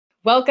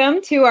Welcome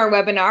to our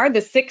webinar,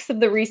 the sixth of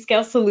the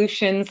Rescale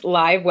Solutions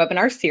live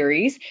webinar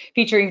series,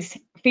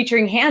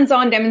 featuring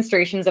hands-on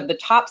demonstrations of the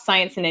top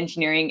science and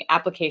engineering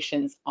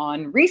applications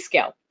on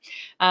Rescale.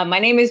 My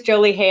name is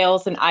Jolie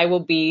Hales and I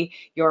will be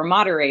your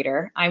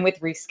moderator. I'm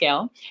with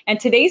Rescale, and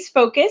today's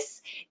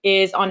focus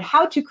is on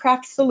how to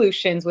craft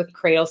solutions with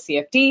Cradle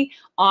CFD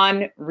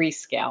on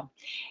Rescale.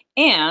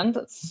 And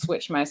let's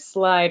switch my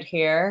slide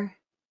here.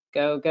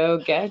 Go,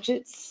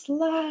 gadget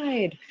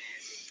slide.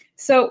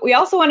 So we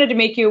also wanted to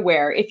make you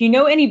aware, if you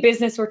know any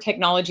business or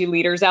technology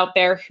leaders out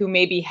there who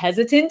may be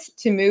hesitant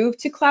to move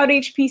to cloud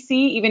HPC,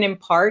 even in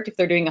part if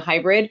they're doing a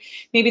hybrid,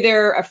 maybe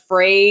they're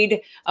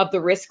afraid of the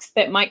risks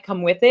that might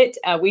come with it.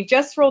 We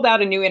just rolled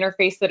out a new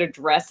interface that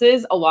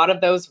addresses a lot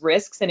of those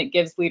risks, and it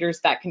gives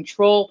leaders that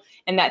control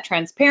and that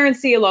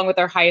transparency along with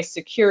our highest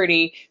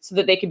security so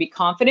that they can be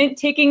confident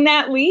taking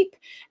that leap.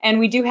 And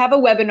we do have a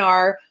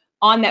webinar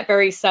on that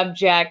very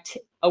subject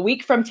a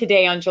week from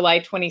today on July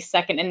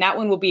 22nd, and that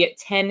one will be at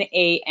 10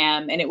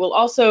 a.m. And it will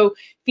also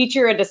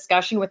feature a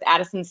discussion with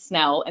Addison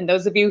Snell. And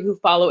those of you who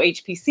follow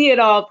HPC at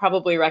all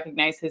probably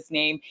recognize his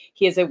name.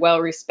 He is a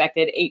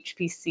well-respected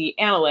HPC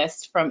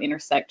analyst from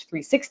Intersect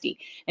 360,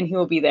 and he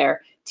will be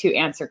there to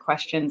answer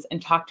questions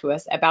and talk to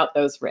us about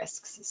those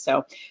risks.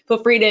 So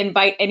feel free to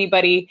invite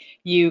anybody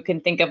you can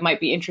think of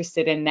might be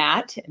interested in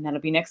that, and that'll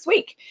be next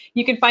week.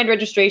 You can find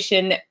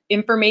registration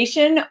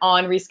information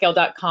on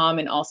rescale.com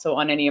and also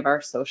on any of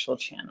our social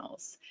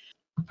channels.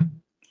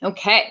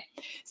 Okay,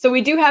 so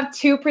we do have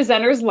two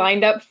presenters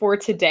lined up for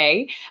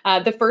today.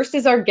 The first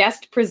is our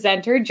guest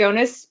presenter,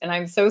 Jonas, and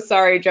I'm so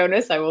sorry,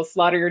 Jonas, I will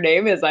slaughter your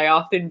name as I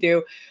often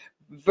do,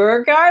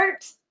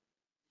 Vergaert.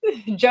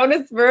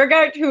 Jonas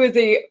Vergaert, who is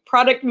a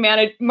product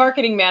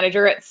marketing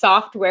manager at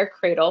Software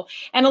Cradle.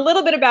 And a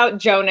little bit about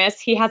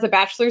Jonas, he has a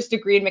bachelor's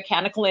degree in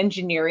mechanical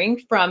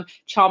engineering from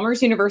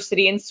Chalmers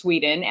University in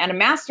Sweden and a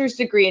master's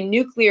degree in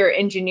nuclear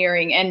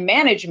engineering and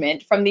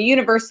management from the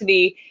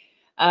University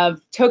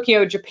of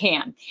Tokyo,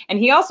 Japan. And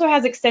he also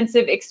has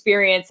extensive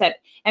experience at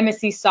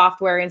MSc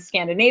Software in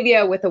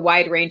Scandinavia with a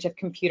wide range of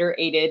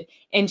computer-aided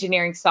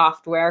engineering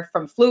software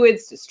from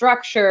fluids to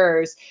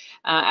structures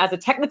as a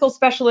technical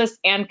specialist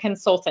and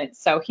consultant.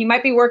 So he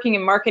might be working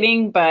in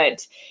marketing,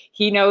 but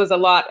he knows a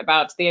lot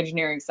about the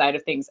engineering side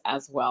of things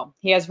as well.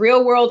 He has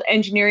real-world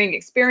engineering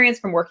experience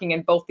from working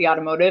in both the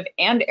automotive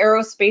and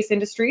aerospace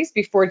industries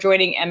before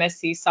joining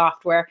MSc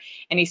Software,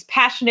 and he's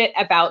passionate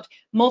about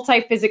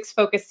multiphysics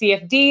focused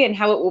CFD and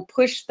how it will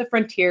push the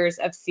frontiers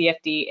of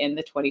CFD in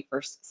the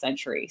 21st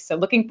century. So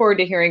looking forward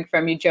to hearing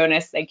from you,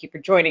 Jonas. Thank you for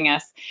joining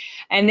us.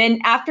 And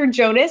then after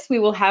Jonas, we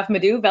will have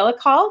Madhu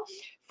Velakal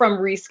from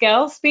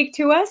Rescale speak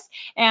to us.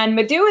 And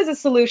Madhu is a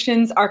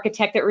solutions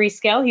architect at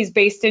Rescale. He's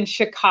based in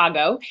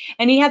Chicago,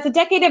 and he has a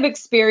decade of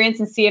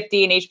experience in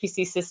CFD and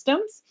HPC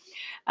systems.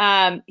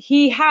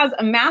 He has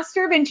a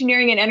Master of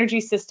Engineering in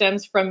Energy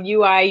Systems from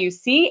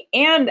UIUC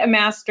and a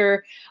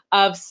Master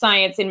of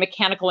Science in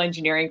Mechanical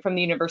Engineering from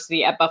the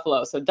University at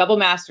Buffalo. So double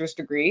master's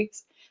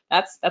degrees.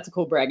 That's a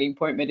cool bragging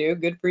point, Madhu.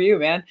 Good for you,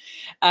 man.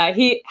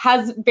 He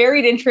has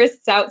varied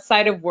interests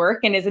outside of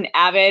work and is an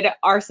avid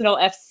Arsenal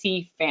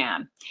FC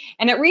fan.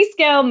 And at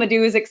Rescale,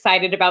 Madhu is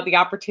excited about the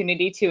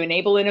opportunity to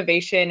enable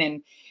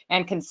innovation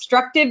and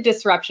constructive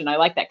disruption. I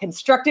like that,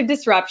 constructive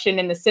disruption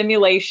in the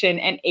simulation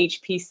and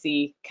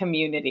HPC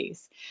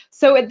communities.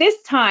 So at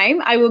this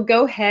time, I will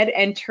go ahead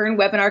and turn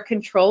webinar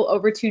control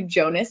over to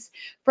Jonas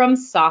from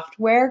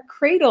Software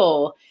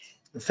Cradle.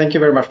 Thank you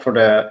very much for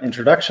the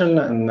introduction,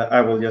 and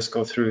I will just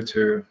go through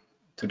to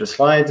the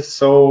slides.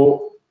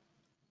 So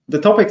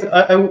the topic,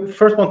 I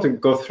first want to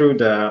go through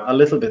a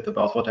little bit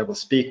about what I will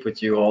speak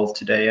with you all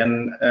today,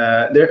 and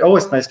they're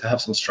always nice to have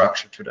some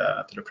structure to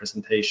the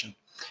presentation.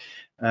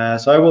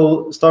 So I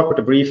will start with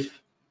a brief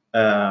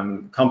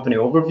company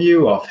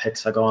overview of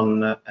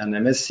Hexagon and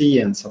MSc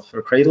and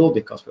Software Cradle,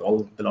 because we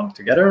all belong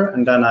together,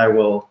 and then I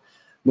will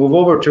move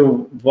over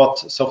to what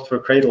Software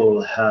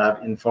Cradle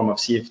have in form of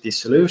CFD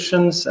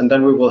solutions, and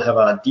then we will have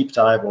a deep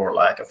dive, or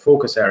like a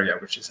focus area,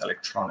 which is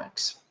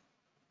electronics.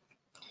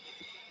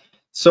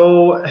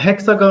 So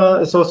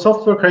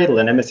Software Cradle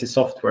and MSc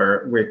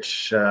Software,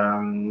 which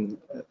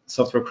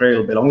Software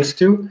Cradle belongs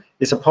to,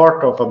 is a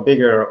part of a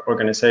bigger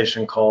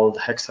organization called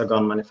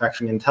Hexagon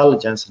Manufacturing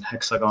Intelligence and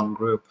Hexagon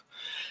Group.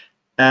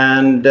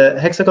 And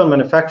Hexagon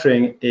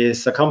Manufacturing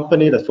is a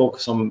company that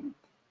focuses on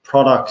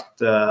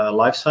product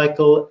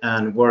lifecycle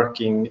and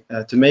working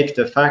to make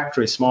the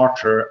factory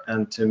smarter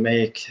and to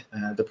make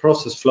the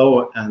process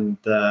flow and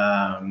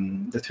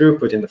the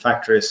throughput in the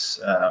factories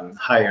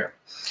higher.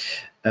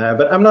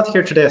 But I'm not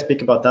here today to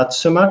speak about that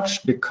so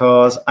much,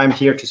 because I'm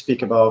here to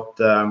speak about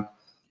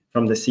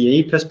from the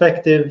CAE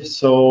perspective.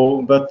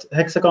 But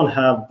Hexagon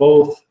have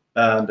both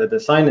the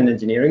design and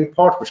engineering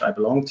part, which I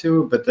belong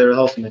to, but there is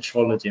also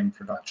metrology and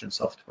production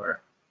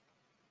software.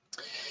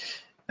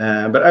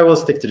 But I will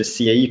stick to the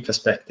CAE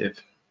perspective.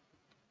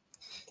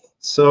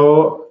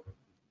 So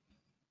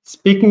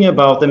speaking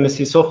about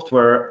MSc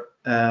Software,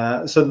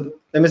 so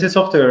MSc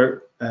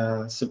Software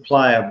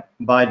supply a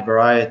wide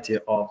variety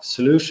of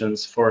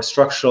solutions for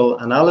structural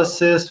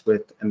analysis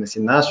with MSc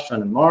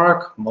Nastran and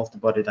Mark,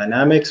 multi-body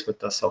dynamics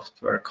with a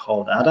software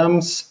called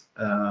Adams,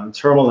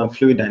 thermal and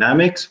fluid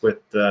dynamics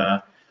with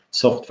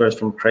softwares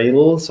from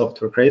Cradle,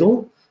 software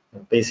Cradle,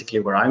 basically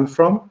where I'm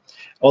from.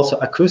 Also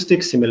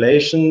acoustic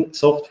simulation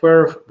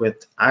software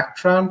with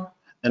Actran,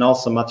 and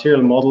also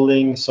material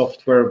modeling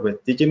software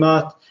with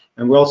Digimat.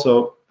 And we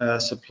also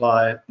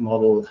supply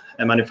model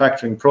and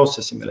manufacturing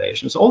process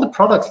simulations. All the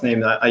products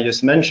named that I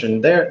just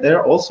mentioned,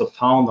 they're also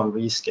found on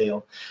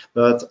Rescale,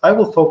 but I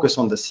will focus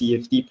on the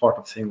CFD part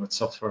of thing with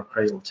software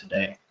Cradle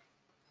today.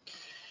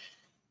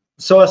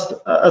 So as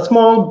a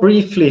small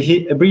brief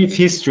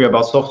history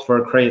about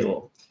software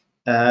Cradle,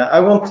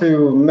 I want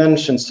to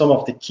mention some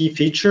of the key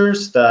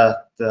features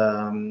that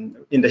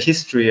in the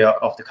history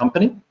of the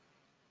company.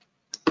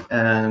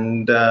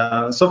 And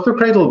software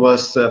Cradle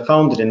was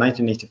founded in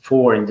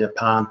 1984 in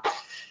Japan,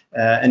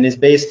 and is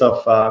based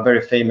off a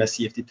very famous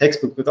CFD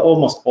textbook with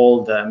almost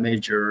all the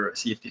major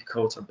CFD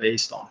codes are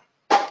based on.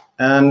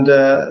 And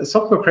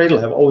software Cradle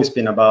have always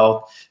been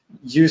about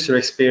user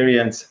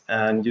experience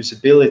and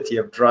usability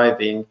of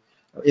driving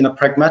in a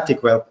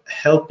pragmatic way,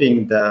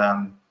 helping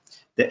the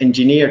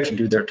engineer to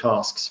do their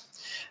tasks.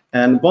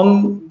 And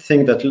one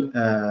thing that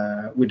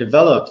we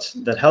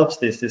developed that helps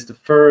this is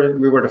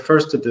we were the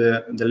first to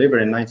deliver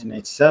in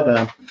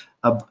 1987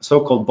 a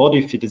so-called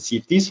body-fitted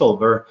CFD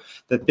solver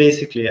that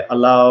basically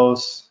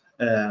allows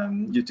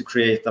you to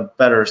create a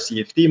better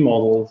CFD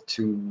model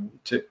to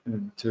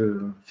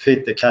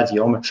fit the CAD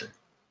geometry.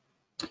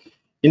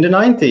 In the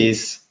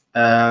 90s,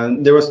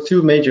 there was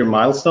two major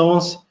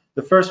milestones.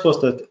 The first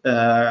was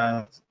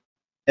that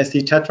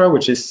scTetra,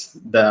 which is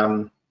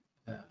the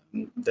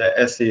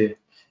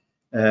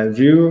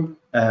view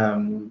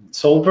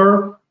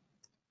solver,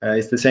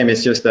 it's the same,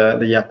 it's just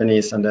the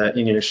Japanese and the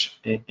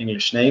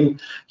English name,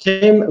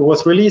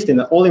 was released in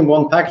an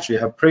all-in-one package. You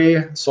have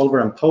pre, solver,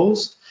 and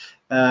post.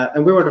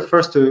 And we were the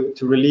first to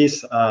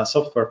release a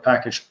software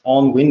package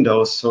on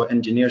Windows so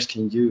engineers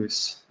can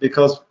use.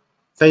 Because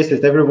face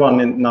it,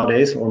 everyone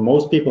nowadays, or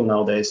most people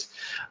nowadays,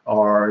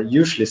 are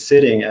usually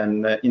sitting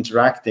and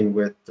interacting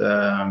with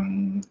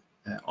on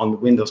the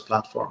Windows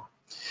platform.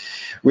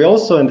 We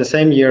also, in the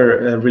same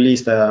year,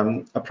 released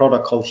a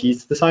product called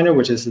Heat Designer,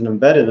 which is an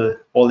embedded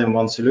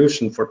all-in-one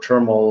solution for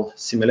thermal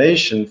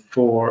simulation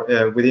for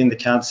within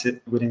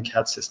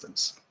CAD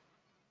systems.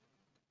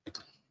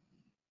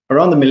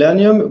 Around the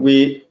millennium,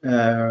 we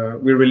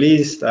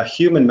released a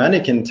human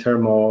mannequin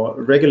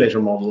thermoregulator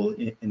model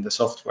in the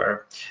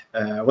software.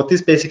 What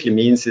this basically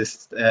means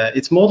is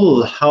it's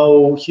modeled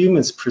how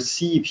humans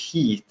perceive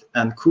heat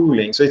and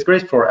cooling. So it's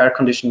great for air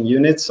conditioning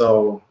units.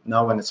 So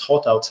now when it's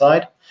hot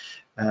outside,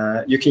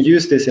 you can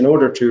use this in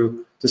order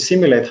to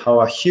simulate how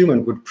a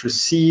human would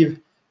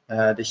perceive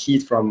the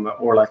heat from,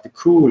 or like the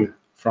cool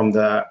from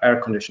the air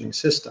conditioning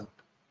system.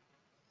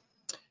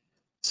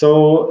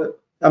 So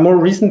a more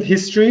recent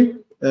history,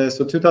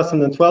 so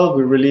 2012,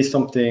 we released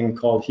something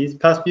called Heat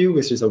Path View,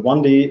 which is a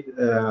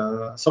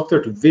 1D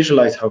software to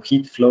visualize how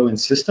heat flow in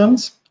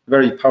systems,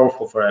 very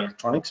powerful for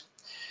electronics.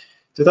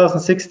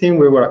 2016,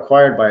 we were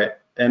acquired by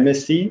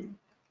MSc.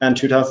 And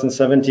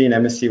 2017,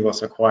 MSc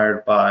was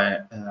acquired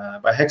by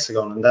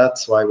Hexagon, and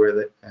that's why we're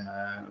the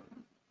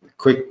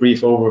quick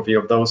brief overview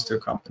of those two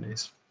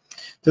companies.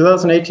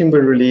 2018, we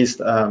released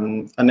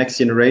a next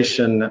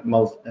generation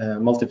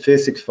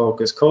multi-physics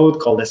focused code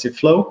called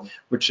scFLOW,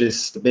 which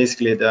is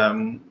basically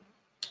the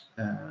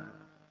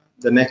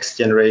next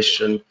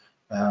generation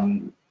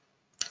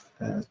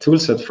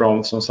toolset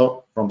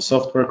from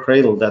software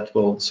Cradle that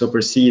will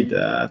supersede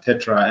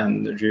Tetra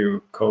and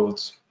Ryu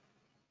codes.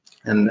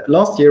 And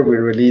last year we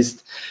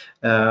released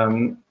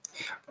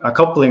a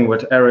coupling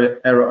with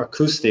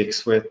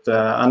Acoustics with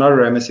another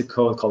MSc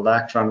code called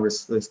Actran,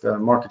 which is the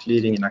market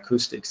leading in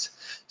acoustics.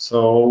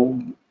 So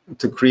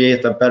to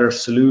create a better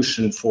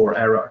solution for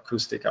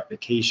acoustic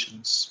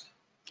applications.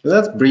 So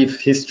that's brief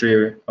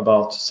history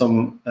about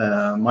some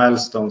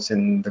milestones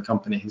in the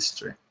company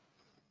history.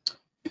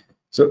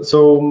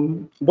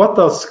 So what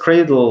does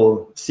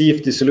Cradle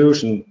CFD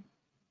solution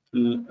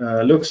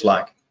looks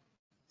like?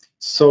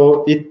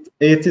 So it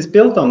is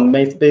built on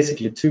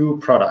basically two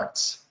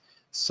products.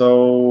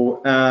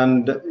 So,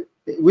 and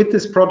with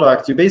this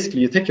product, you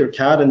take your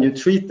CAD and you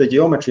treat the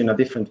geometry in a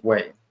different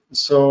way.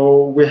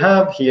 So we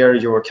have here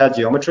your CAD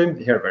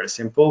geometry, here very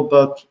simple,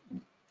 but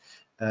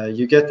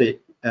you get the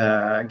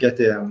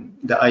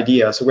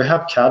idea. So we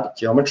have CAD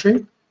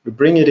geometry. We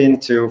bring it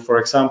into, for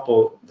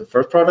example, the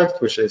first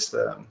product, which is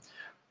the,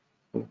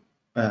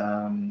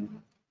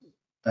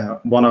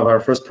 one of our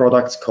first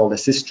products called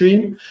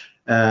scSTREAM.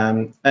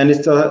 And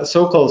it's a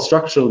so-called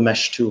structural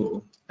mesh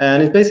tool.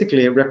 And it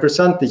basically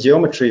represents the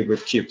geometry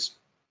with cubes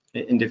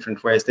in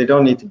different ways. They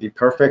don't need to be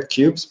perfect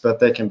cubes, but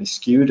they can be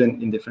skewed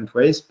in different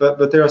ways.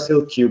 But there are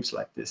still cubes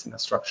like this in a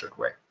structured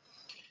way.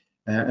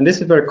 And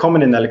this is very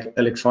common in the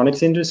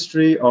electronics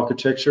industry,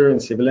 architecture, and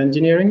civil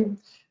engineering.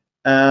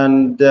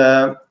 And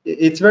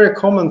it's very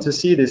common to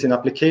see this in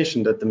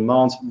application that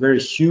demands very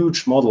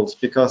huge models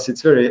because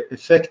it's very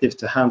effective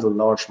to handle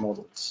large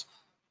models.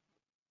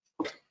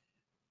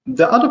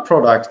 The other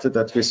product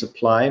that we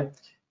supply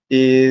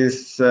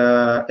is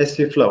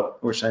scFLOW,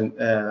 which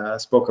I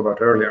spoke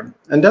about earlier.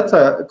 And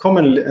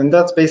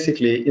that's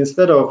basically,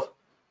 instead of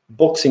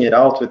boxing it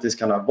out with this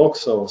kind of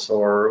voxels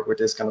or with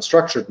this kind of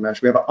structured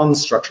mesh, we have an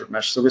unstructured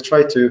mesh. So we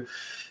try to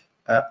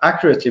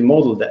accurately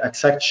model the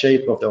exact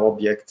shape of the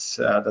objects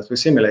that we're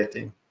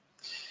simulating.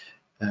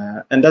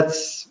 And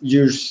that's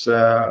used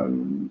a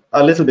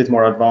little bit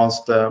more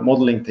advanced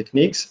modeling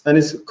techniques, and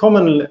is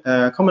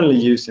commonly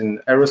used in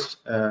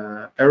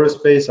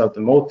aerospace,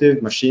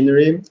 automotive,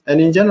 machinery,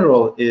 and in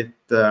general,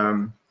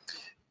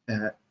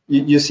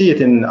 you see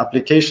it in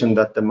application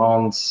that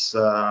demands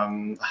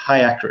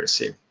high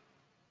accuracy.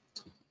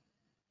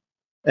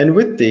 And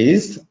with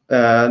these,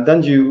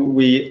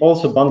 we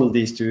also bundle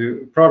these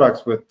two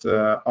products with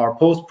our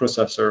post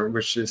processor,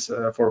 which is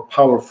for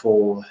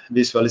powerful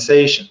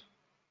visualization.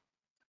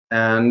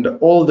 And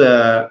all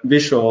the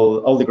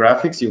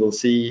graphics you will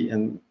see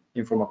in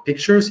form of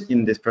pictures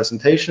in this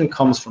presentation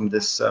comes from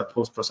this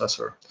post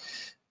processor.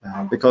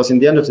 Because in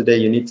the end of the day,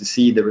 you need to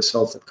see the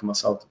results that come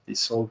out of these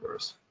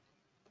solvers.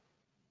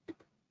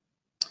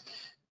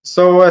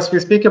 So as we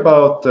speak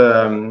about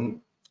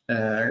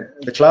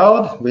the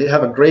cloud, we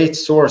have a great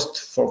source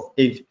for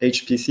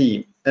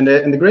HPC. And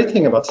the great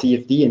thing about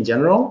CFD in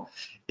general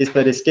is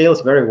that it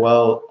scales very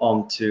well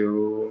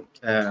onto,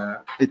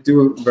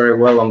 very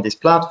well on these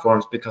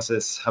platforms because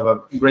it have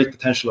a great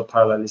potential of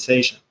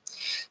parallelization.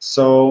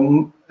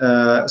 So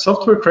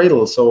software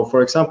Cradle, so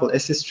for example,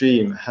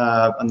 scSTREAM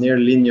have a near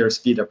linear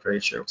speed-up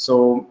ratio.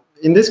 So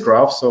in this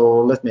graph,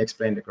 so let me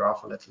explain the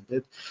graph a little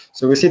bit.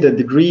 So we see the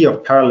degree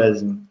of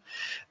parallelism.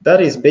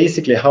 That is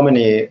basically how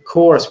many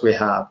cores we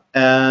have.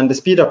 And the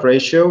speed-up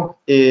ratio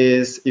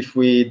is if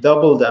we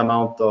double the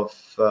amount of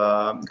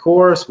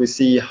cores, we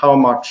see how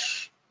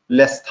much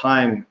less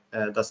time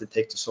does it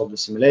take to solve the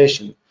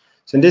simulation.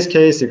 So in this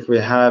case, if we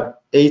have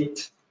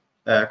 8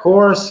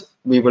 cores,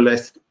 we will,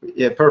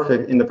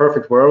 in the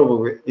perfect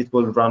world, it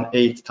will run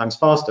 8 times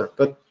faster.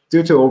 But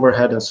due to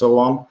overhead and so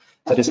on,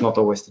 that is not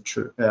always the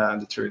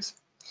truth.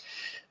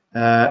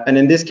 And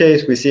in this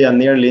case, we see a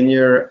near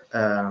linear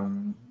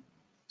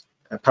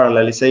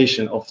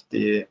parallelization of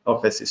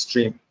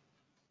scSTREAM.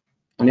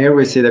 And here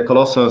we see the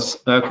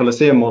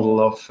Colosseum model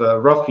of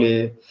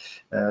roughly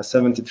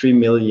 73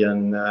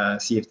 million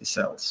CFD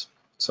cells,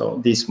 so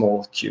these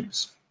small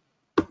cubes.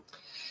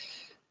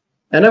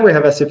 And then we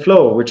have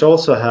scFLOW, which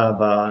also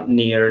have a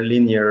near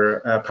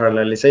linear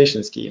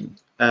parallelization scheme.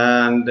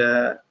 And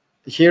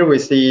here we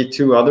see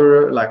 2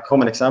 other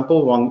common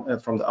examples, one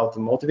from the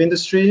automotive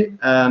industry,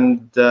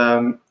 and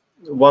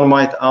one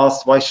might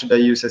ask, why should I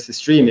use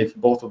scSTREAM if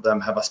both of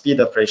them have a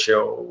speed-up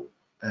ratio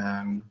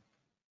and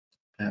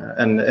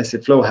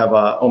scFLOW have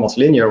a almost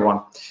linear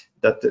one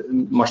that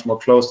much more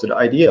close to the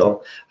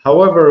ideal?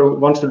 However,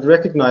 one should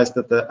recognize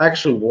that the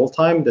actual wall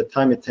time, the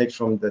time it takes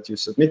from that you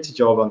submit the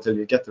job until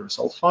you get the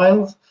result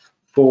files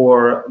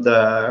for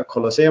the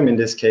Colosseum in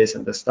this case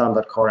and the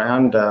standard car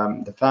and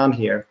the fan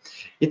here,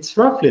 it's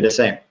roughly the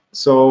same.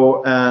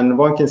 So, and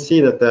one can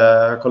see that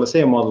the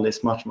Colosseum model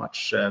is much,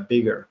 much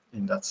bigger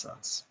in that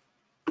sense.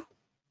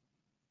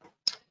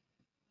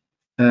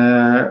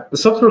 The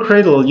software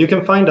Cradle, you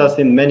can find us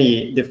in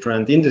many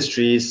different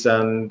industries,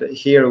 and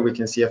here we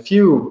can see a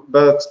few,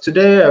 but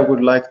today I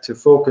would like to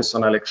focus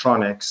on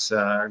electronics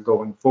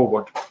going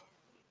forward.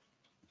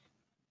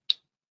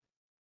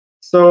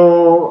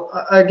 So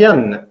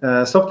again,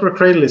 software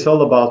Cradle is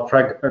all about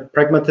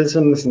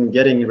pragmatism and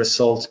getting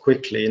results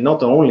quickly,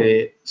 not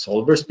only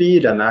solver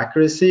speed and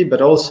accuracy,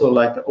 but also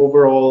like the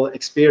overall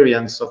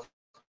experience of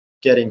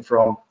getting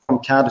from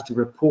CAD to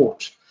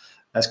report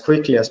as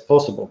quickly as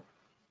possible.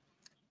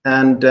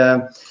 And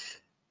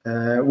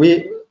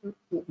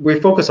we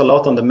focus a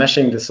lot on the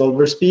meshing the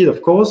solver speed,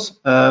 of course,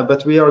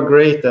 but we are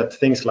great at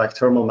things like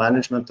thermal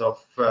management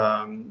of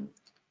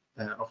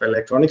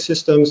electronic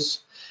systems.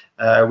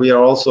 We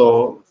are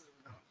also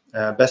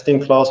best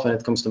in class when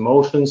it comes to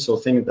motion, so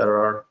things that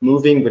are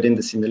moving within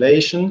the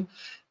simulation.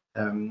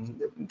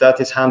 That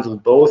is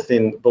handled both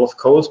in both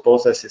codes,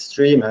 both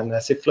scSTREAM and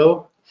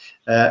scFLOW.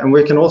 And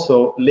we can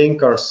also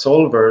link our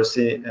solvers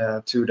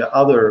to the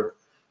other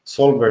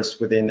solvers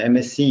within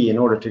MSC in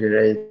order to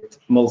create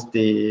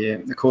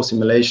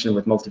co-simulation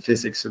with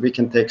multiphysics. So we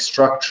can take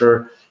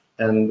structure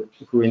and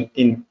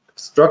in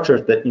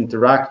structures that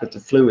interact with the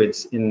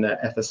fluids in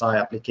FSI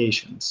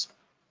applications.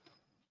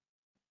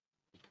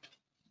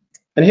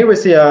 And here we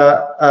see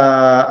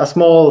a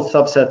small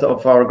subset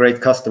of our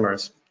great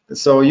customers.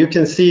 So you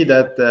can see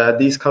that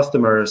these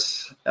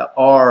customers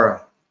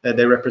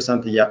they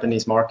represent the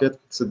Japanese market,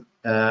 so,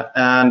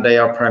 and they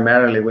are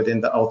primarily within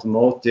the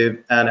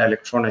automotive and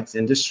electronics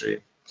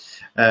industry.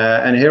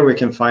 And here we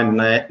can find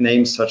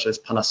names such as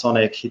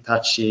Panasonic,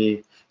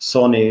 Hitachi,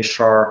 Sony,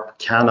 Sharp,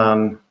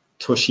 Canon,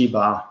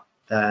 Toshiba,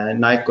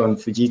 Nikon,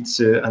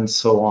 Fujitsu, and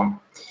so on.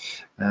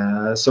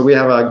 So we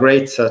have a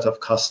great set of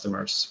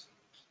customers.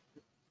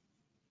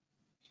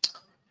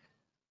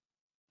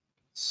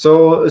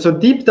 So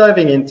deep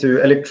diving into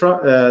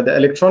the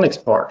electronics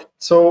part.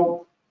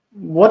 So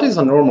what is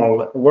a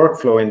normal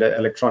workflow in the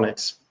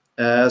electronics?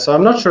 So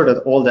I'm not sure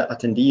that all the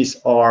attendees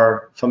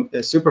are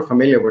super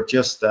familiar with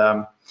just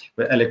the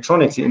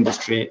electronics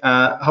industry.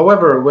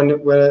 However, when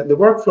the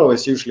workflow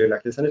is usually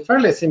like this, and it's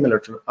fairly similar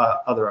to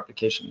other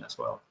applications as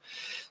well.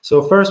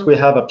 So first we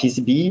have a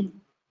PCB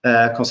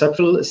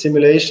conceptual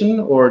simulation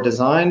or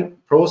design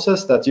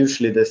process that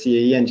usually the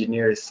CAE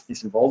engineer is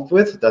involved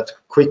with, that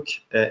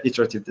quick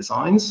iterative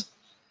designs.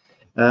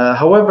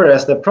 However,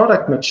 as the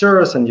product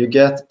matures and you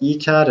get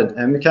ECAD and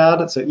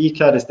MCAD, so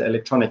ECAD is the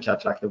electronic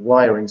CAD, like the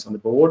wirings on the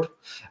board,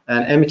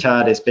 and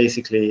MCAD is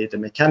basically the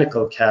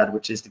mechanical CAD,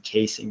 which is the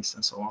casings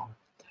and so on.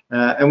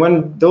 And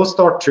when those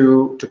start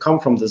to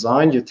come from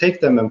design, you take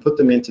them and put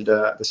them into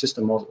the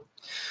system model.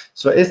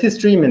 So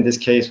scSTREAM in this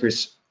case,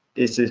 which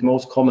is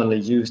most commonly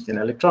used in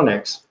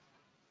electronics,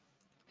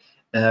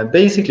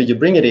 basically you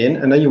bring it in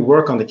and then you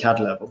work on the CAD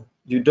level.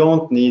 You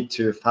don't need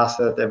to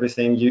facet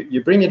everything.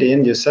 You bring it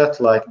in, you set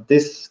like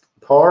this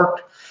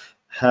part,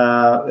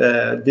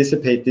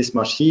 dissipate this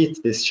much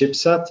heat, this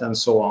chipset, and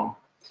so on,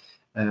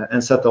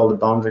 and set all the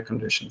boundary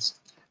conditions.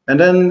 And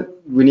then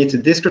we need to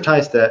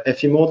discretize the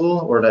FE model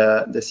or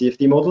the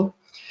CFD model,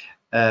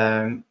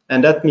 and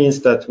that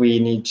means that we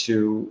need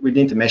to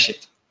mesh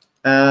it.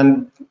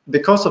 And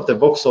because of the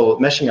voxel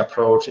meshing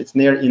approach, it's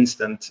near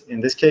instant. In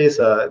this case,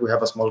 we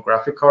have a small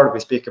graphic card. We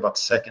speak about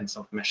seconds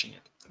of meshing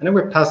it. And then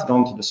we pass it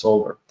on to the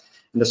solver.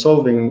 And the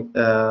solving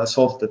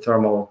solves the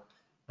thermal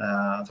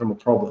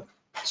problem.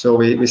 So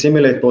we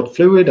simulate both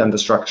fluid and the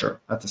structure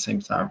at the same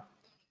time.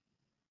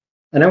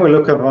 And then we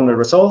look upon the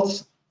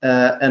results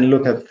and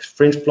look at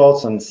fringe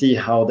plots and see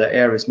how the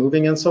air is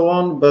moving and so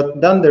on. But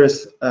then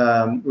there's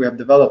we have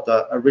developed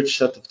a rich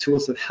set of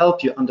tools that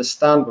help you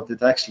understand what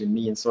it actually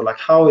means. So like,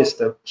 how is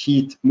the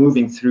heat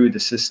moving through the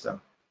system?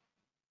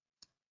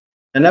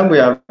 And then we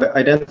have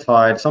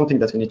identified something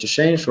that we need to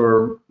change,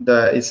 or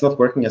it's not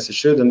working as it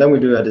should, and then we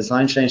do a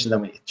design change and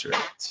then we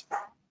iterate.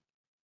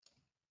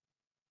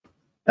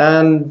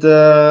 And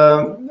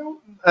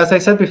as I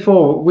said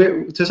before,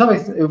 to some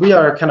extent, we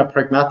are kind of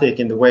pragmatic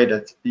in the way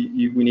that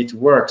we need to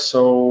work.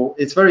 So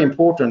it's very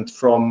important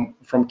from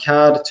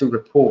CAD to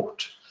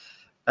report.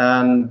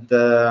 And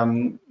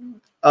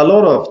a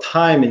lot of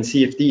time in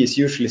CFD is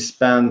usually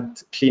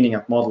spent cleaning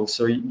up models.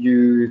 So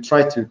you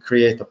try to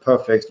create a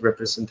perfect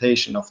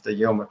representation of the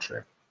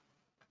geometry.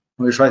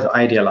 We try to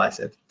idealize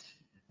it.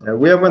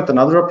 We have went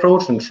another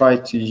approach and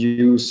tried to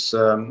use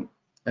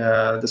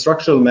the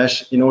structural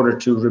mesh in order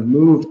to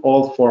remove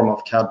all form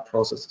of CAD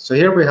process. So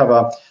here we have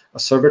a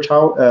server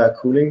tower,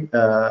 cooling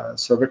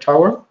server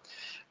tower.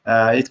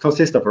 It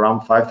consists of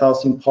around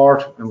 5,000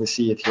 parts, and we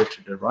see it here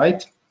to the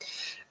right.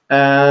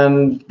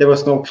 And there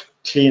was no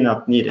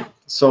cleanup needed.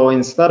 So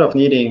instead of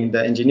the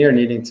engineer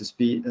needing to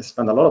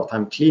spend a lot of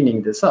time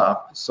cleaning this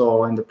up,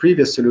 so in the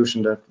previous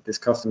solution that this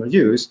customer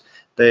used,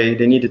 they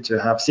needed to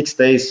have 6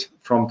 days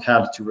from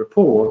CAD to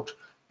report.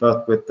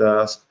 But with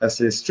the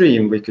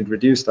scSTREAM, we could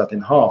reduce that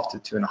in half to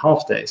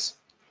 2.5 days.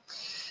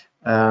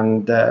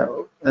 And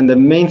the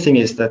main thing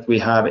is that we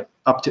have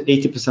up to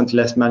 80%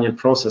 less manual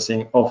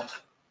processing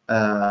of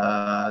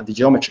the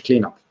geometry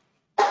cleanup.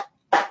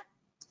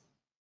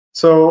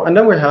 So, and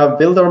then we have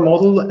build our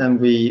model, and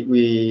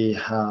we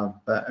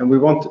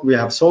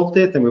have solved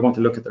it, and we want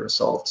to look at the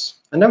results.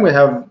 And then we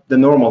have the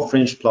normal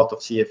fringe plot of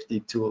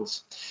CFD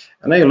tools.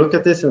 And then you look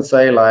at this and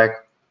say, like,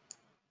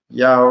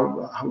 yeah,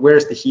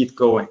 where's the heat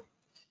going?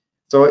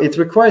 So it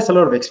requires a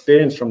lot of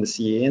experience from the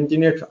CAE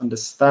engineer to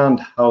understand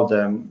how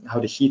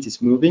the heat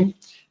is moving,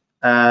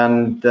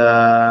 and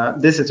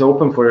this is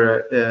open for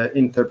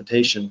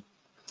interpretation.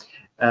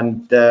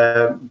 And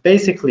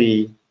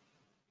basically,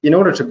 in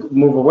order to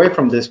move away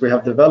from this, we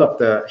have developed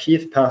the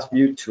heat path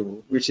view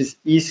tool, which is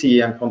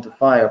easy and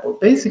quantifiable.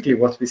 Basically,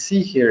 what we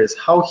see here is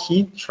how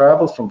heat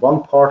travels from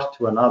one part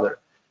to another,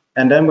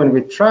 and then when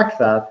we track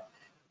that,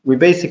 we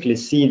basically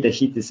see the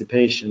heat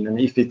dissipation and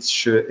if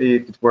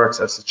it works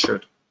as it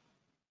should.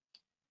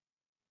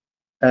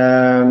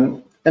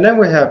 And then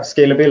we have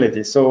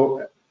scalability.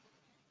 So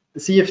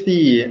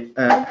CFD,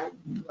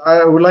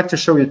 I would like to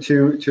show you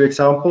two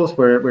examples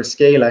where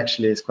scale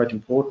actually is quite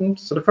important.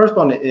 So the first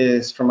one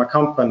is from a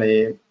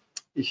company,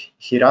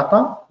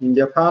 Hirata, in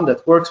Japan,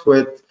 that works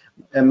with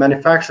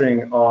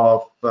manufacturing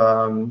of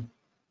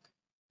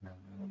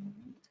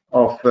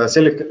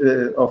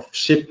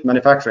chip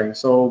manufacturing.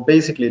 So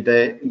basically,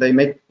 they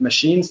make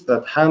machines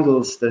that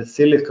handles the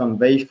silicon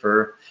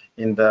wafer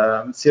in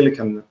the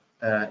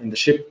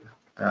chip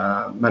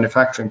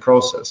manufacturing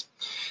process.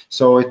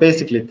 So it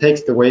basically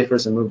takes the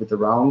wafers and move it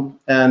around.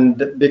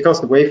 And because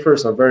the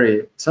wafers are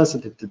very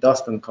sensitive to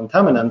dust and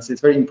contaminants,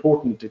 it's very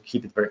important to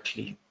keep it very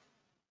clean.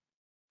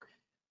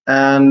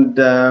 And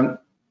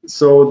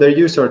so they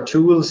use our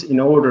tools in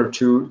order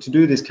to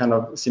do this kind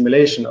of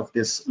simulation of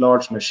this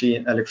large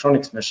machine,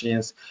 electronics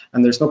machines,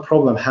 and there's no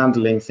problem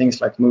handling things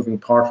like moving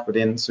parts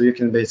within, so you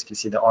can basically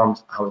see the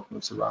arms, how it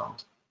moves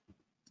around.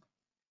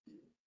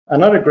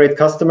 Another great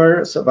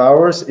customer of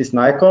ours is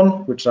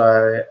Nikon, which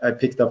I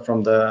picked up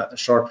from the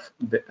short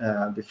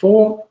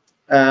before.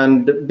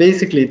 And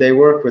basically, they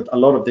work with a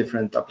lot of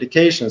different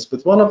applications.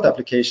 But one of the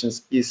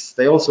applications is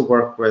they also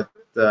work with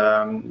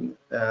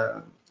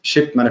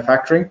chip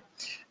manufacturing.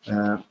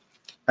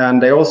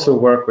 And they also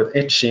work with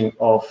etching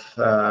of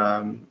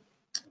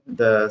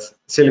the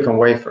silicon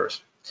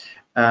wafers.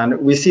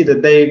 And we see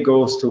that they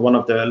goes to one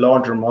of the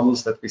larger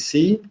models that we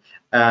see.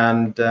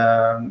 And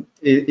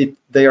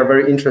they are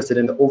very interested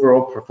in the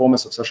overall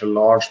performance of such a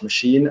large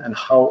machine and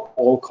how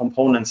all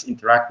components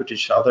interact with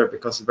each other,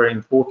 because it's very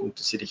important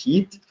to see the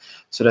heat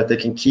so that they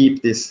can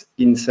keep this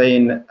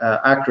insane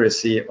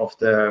accuracy of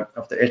the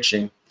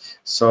etching.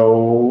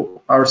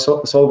 So our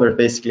solver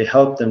basically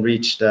helped them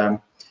reach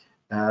to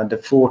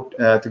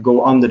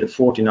go under the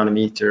 40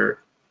 nanometer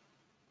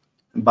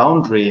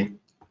boundary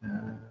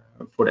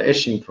for the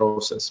etching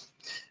process.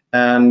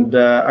 And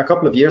a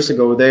couple of years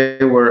ago, they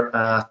were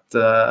at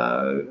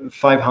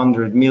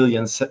 500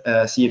 million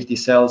CFD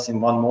cells in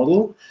one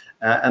model,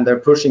 and they're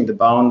pushing the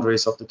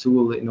boundaries of the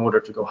tool in order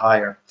to go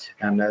higher.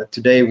 And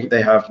today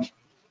they have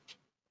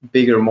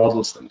bigger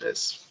models than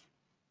this.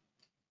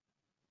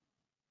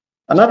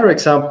 Another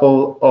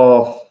example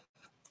of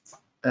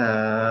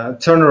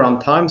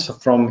turnaround times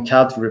from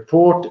CAD to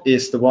report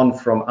is the one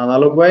from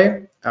Analog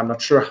Way. I'm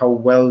not sure how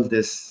well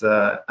this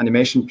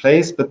animation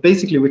plays, but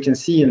basically we can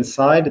see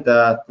inside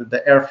that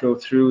the airflow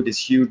through this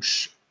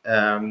huge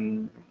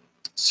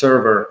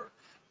server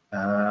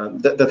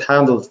that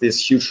handles these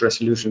huge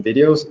resolution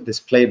videos, this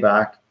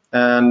playback,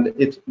 and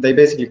they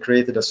basically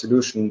created a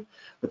solution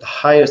with the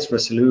highest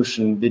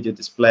resolution video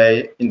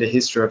display in the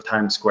history of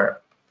Times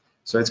Square.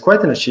 So it's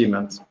quite an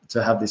achievement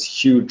to have this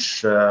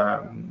huge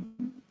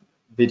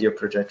video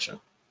projection.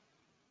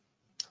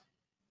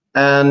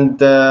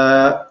 And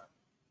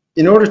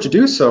in order to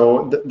do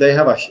so,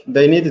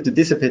 they needed to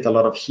dissipate a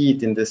lot of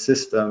heat in this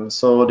system.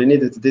 So they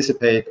needed to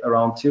dissipate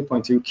around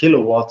 2.2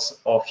 kilowatts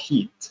of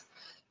heat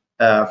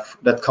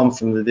that come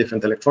from the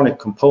different electronic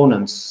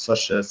components,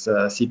 such as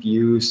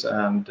CPUs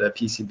and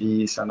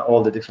PCBs and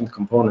all the different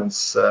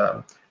components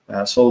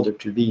soldered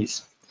to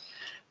these.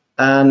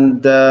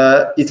 And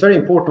it's very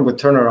important with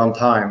turnaround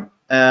time.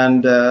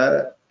 And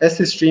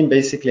scSTREAM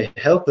basically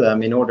helped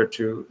them in order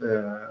to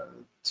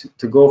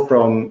go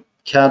from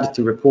CAD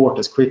to report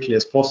as quickly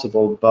as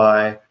possible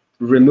by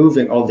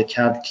removing all the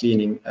CAD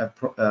cleaning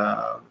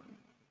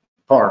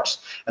parts.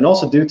 And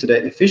also due to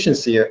the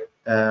efficiency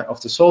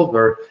of the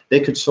solver, they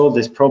could solve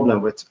this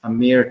problem with a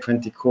mere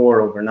 20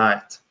 core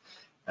overnight.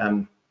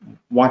 And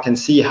one can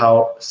see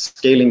how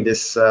scaling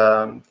this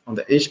on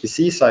the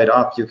HPC side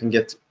up, you can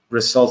get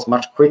results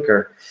much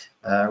quicker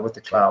with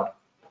the cloud.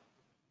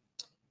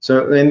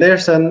 So in their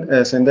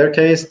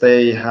case,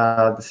 they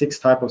had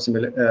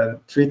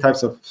three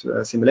types of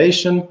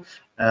simulation,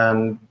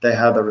 and they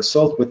had a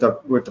result with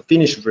a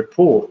finished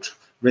report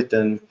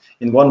written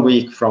in 1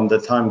 week from the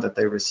time that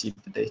they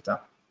received the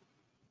data.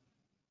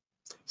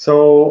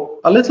 So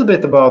a little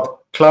bit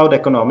about cloud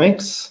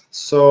economics.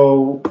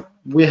 So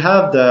we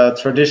have the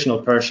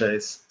traditional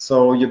purchase.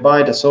 So you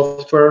buy the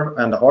software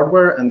and the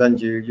hardware, and then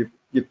you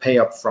pay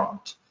up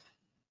front.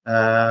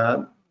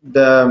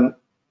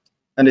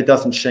 And it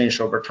doesn't change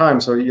over time.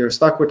 So you're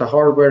stuck with the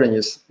hardware, and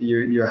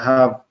you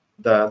have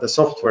the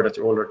software that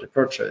you already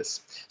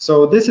purchased.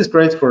 So this is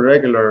great for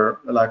regular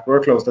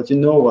workloads that you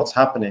know what's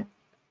happening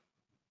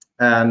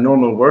and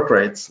normal work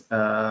rates.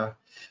 But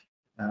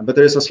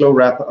there is a slow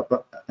ramp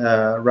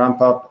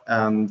up,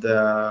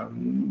 and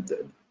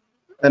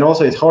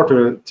also it's hard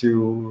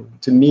to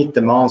meet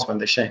demands when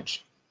they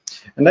change.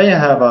 And then you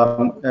have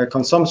a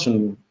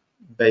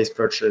consumption-based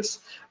purchase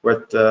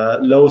with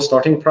low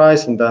starting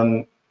price, and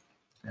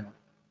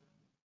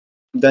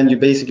then you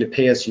basically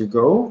pay as you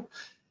go.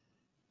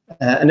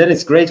 And then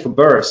it's great for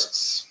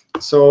bursts.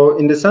 So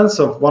in the sense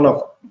of one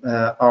of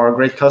our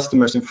great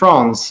customers in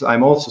France,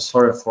 I'm also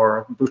sorry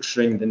for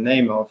butchering the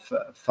name of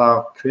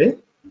Fauquet.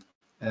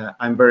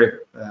 I'm very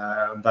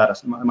bad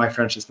at my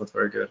French is not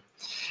very good,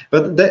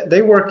 but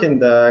they work in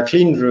the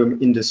clean room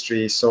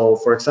industry. So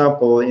for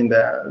example,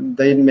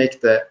 they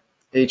make the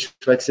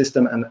HVAC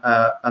system and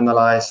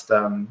analyze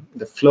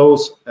the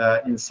flows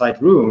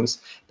inside rooms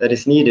that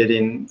is needed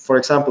in, for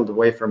example, the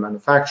wafer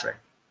manufacturing.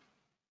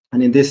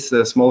 And in this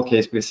small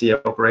case, we see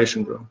an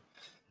operation room.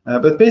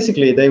 But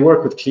basically, they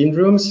work with clean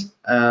rooms,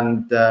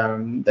 and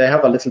they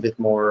have a little bit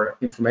more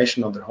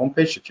information on their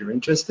homepage if you're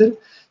interested.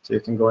 So you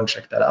can go and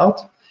check that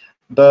out.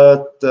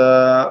 But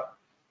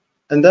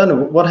and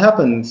then what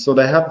happens? So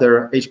they have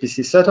their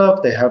HPC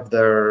setup, they have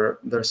their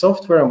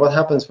software, and what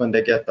happens when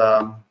they get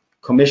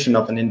commission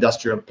of an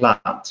industrial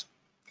plant?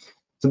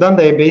 So then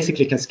they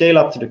basically can scale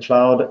up to the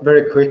cloud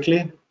very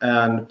quickly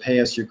and pay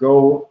as you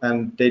go.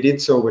 And they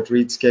did so with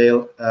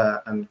Rescale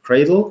and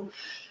Cradle.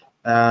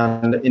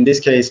 And in this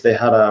case, they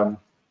had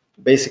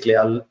basically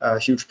a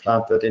huge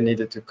plant that they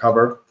needed to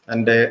cover,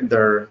 and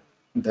their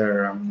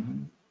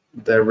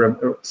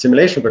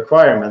simulation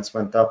requirements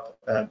went up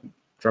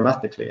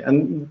dramatically.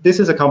 And this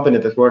is a company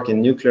that works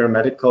in nuclear,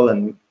 medical,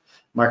 and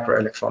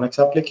microelectronics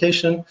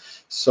application.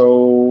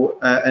 So,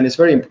 and it's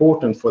very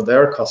important for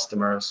their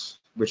customers,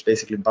 which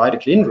basically buy the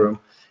clean room,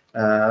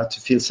 to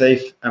feel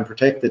safe and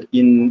protected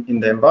in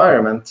the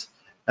environment,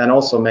 and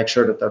also make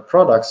sure that their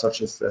products,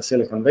 such as the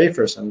silicon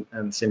wafers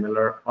and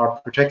similar, are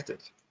protected.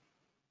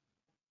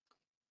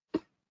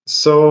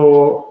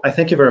 So I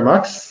thank you very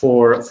much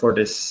for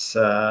this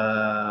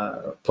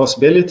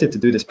possibility to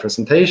do this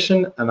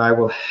presentation, and I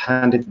will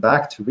hand it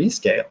back to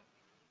Rescale.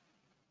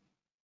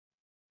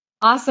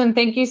 Awesome.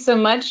 Thank you so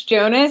much,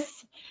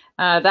 Jonas.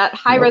 That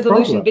high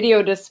resolution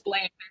video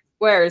display in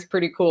Square is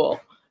pretty cool.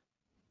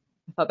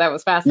 I thought that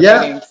was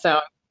fascinating. Yeah. So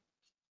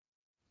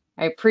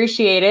I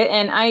appreciate it.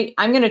 And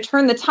I'm going to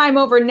turn the time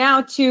over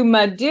now to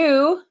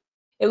Madhu.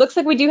 It looks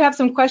like we do have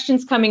some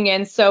questions coming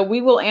in, so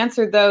we will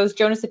answer those.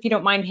 Jonas, if you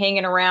don't mind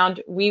hanging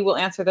around, we will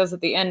answer those at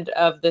the end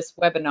of this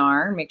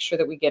webinar. Make sure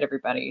that we get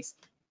everybody's.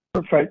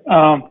 Perfect.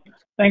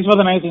 Thanks for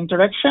the nice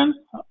introduction.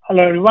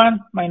 Hello, everyone.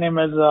 My name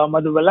is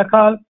Madhu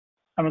Vellakal.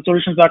 I'm a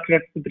solutions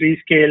architect with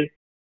Rescale.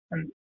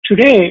 And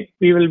today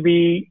we will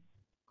be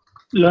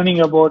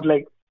learning about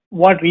like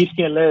what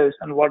Rescale is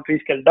and what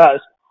Rescale does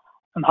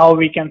and how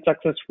we can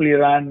successfully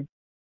run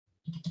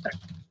a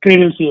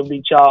Cradle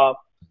CFD job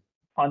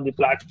on the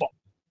platform.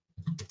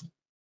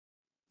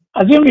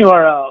 Assume you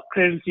are a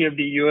Cradle CFD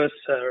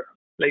user,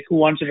 like who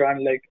wants to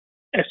run like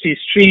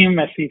scSTREAM,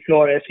 scFLOW,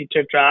 or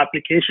scTetra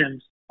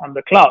applications on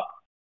the cloud.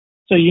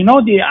 So you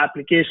know the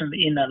application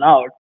in and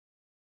out,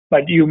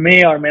 but you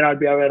may or may not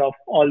be aware of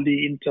all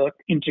the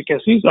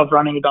intricacies of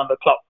running it on the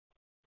cloud.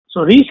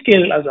 So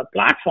Rescale as a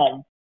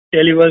platform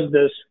delivers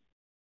this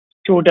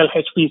total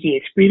HPC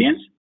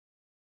experience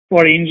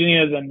for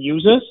engineers and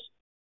users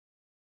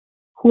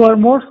who are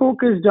more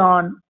focused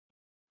on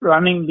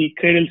running the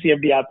Cradle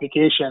CFD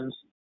applications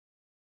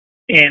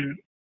in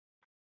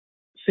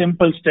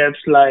simple steps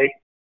like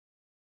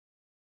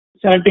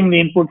selecting the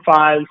input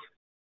files,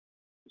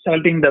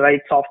 selecting the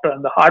right software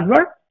and the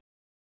hardware,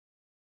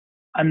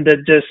 and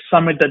then just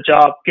submit the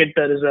job, get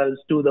the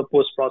results, do the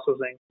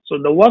post-processing. So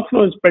the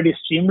workflow is pretty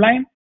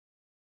streamlined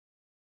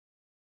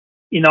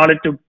in order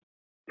to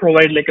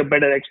provide like a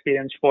better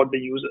experience for the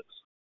users.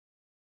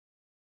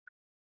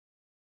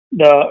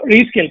 The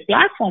Rescale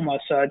platform as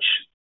such,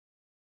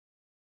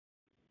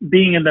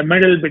 being in the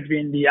middle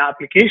between the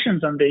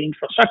applications and the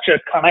infrastructure,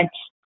 connects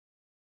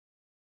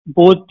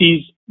both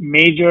these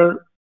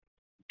major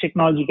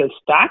technological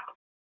stack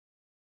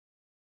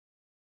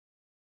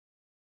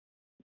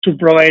to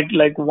provide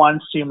like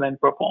one streamlined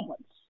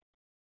performance.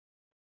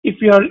 If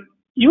you're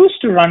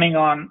used to running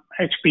on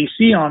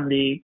HPC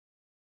only,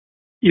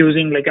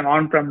 using like an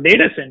on-prem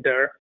data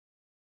center,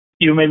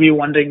 you may be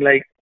wondering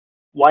like,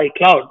 why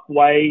cloud?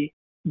 Why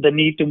the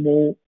need to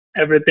move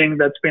everything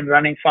that's been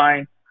running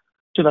fine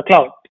to the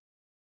cloud?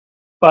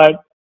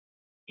 But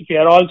if you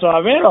are also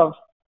aware of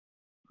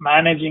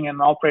managing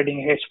and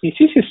operating a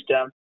HPC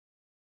system,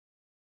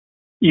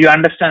 you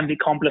understand the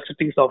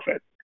complexities of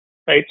it,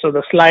 right? So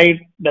the slide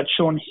that's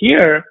shown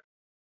here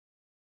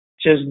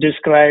just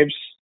describes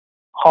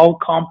how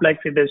complex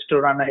it is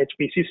to run a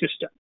HPC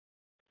system.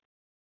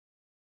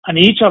 And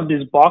each of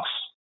these boxes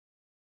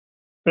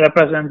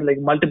represents like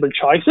multiple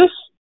choices,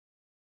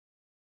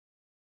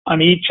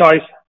 and each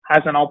choice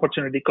has an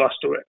opportunity cost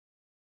to it.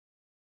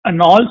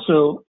 And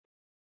also,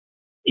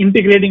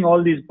 integrating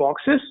all these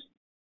boxes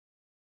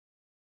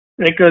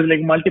requires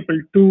like multiple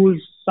tools,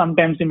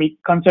 sometimes they make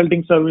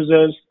consulting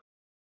services,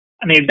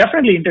 and it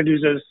definitely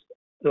introduces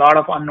a lot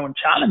of unknown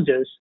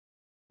challenges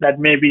that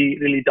may be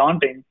really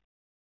daunting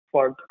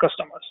for the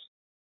customers.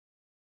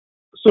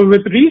 So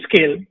with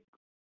Rescale,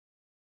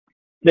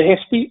 the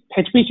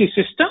HPC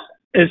system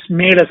is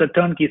made as a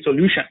turnkey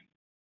solution,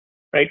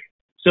 right?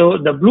 So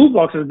the blue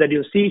boxes that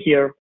you see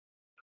here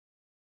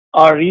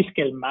are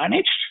Rescale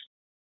managed,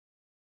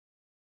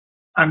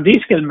 and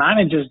Rescale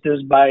manages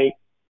this by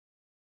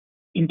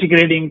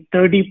integrating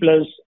 30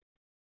 plus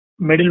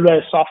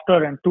middleware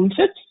software and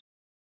toolsets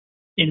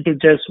into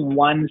just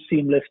one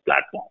seamless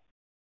platform.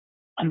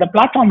 And the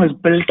platform is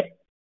built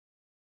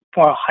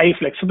for high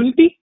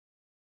flexibility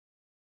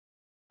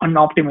and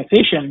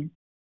optimization,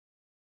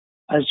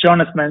 as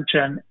Jonas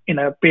mentioned, in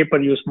a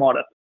pay-per-use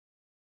model.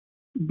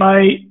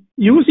 By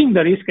using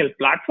the Rescale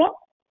platform,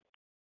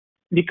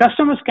 the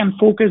customers can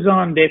focus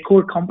on their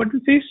core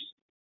competencies,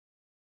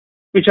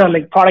 which are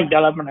like product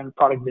development and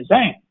product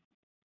design,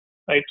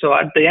 right? So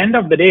at the end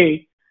of the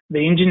day,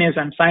 the engineers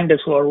and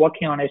scientists who are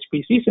working on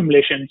HPC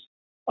simulations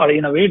are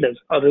innovators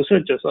or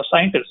researchers or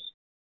scientists.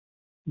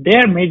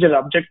 Their major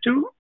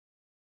objective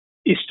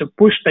is to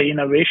push the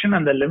innovation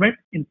and the limit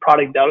in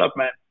product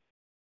development.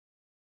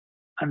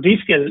 And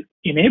Rescale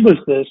enables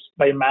this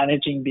by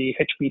managing the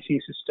HPC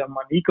system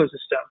and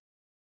ecosystem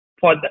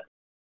for them.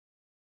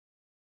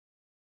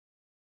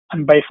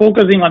 And by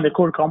focusing on the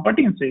core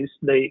competencies,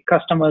 the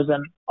customers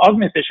and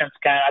organizations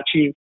can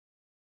achieve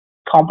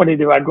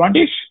competitive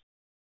advantage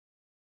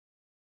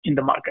in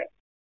the market.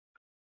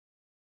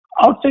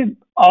 Outside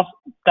of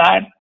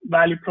that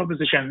value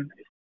proposition,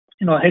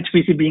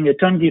 HPC being a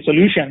turnkey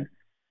solution,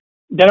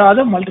 there are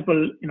other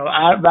multiple,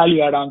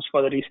 value add-ons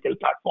for the Rescale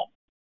platform.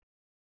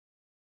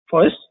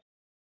 First,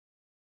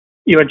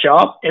 your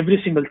job every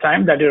single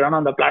time that you run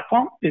on the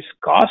platform is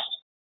cost,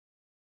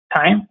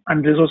 time,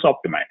 and resource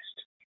optimized.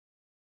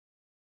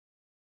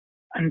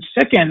 And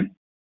second,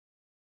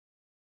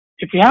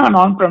 if you have an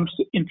on-prem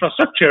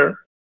infrastructure,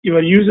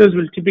 your users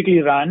will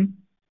typically run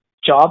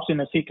jobs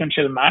in a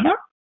sequential manner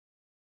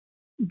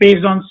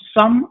based on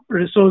some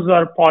resource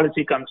or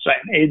policy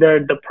constraint.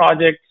 Either the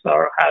projects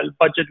have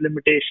budget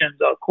limitations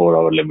or core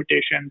hour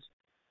limitations,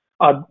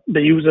 or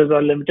the users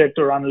are limited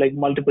to run like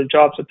multiple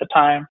jobs at the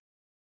time.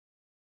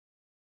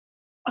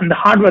 And the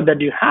hardware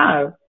that you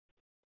have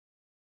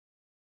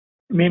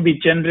may be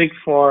generic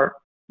for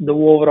the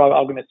overall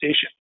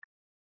organization.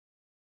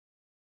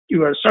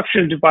 Your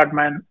structural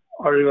department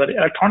or your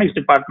electronics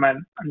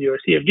department and your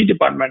CFD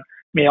department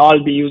may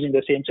all be using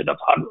the same set of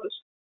hardware.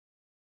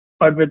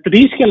 But with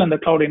Rescale and the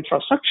cloud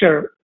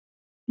infrastructure,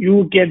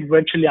 you get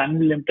virtually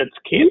unlimited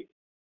scale,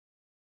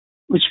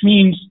 which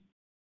means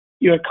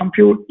you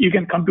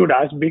can compute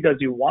as big as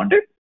you want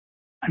it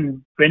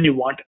and when you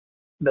want it.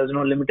 There's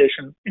no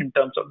limitation in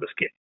terms of the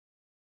scale.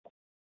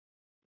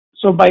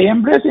 So by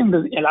embracing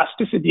the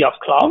elasticity of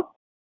cloud,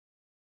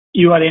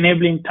 you are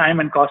enabling time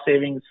and cost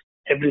savings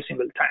every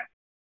single time.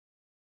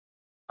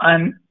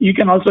 And you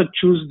can also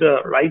choose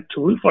the right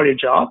tool for your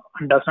job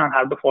and does not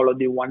have to follow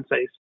the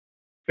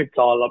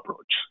one-size-fits-all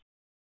approach.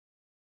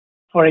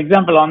 For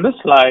example, on this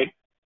slide,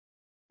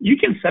 you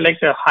can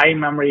select a high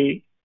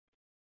memory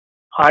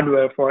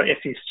hardware for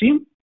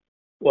scSTREAM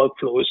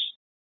workflows.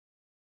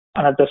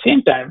 And at the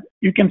same time,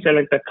 you can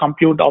select a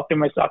compute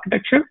optimized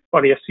architecture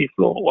for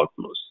scFLOW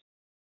workflows.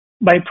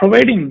 By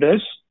providing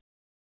this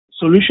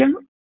solution,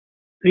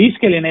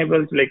 Rescale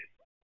enables like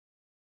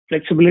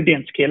flexibility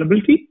and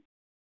scalability,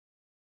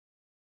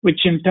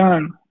 which in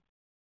turn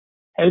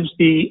helps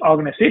the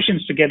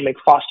organizations to get like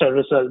faster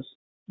results,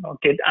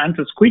 get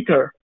answers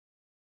quicker,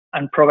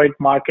 and provide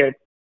market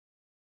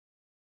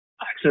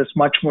access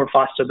much more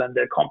faster than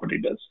their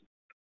competitors.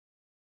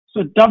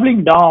 So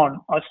doubling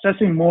down or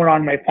stressing more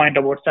on my point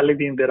about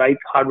selecting the right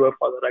hardware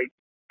for the right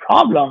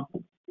problem,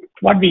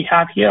 what we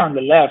have here on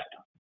the left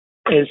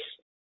is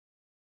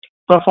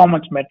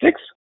performance metrics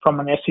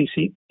from an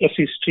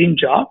scSTREAM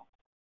job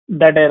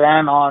that I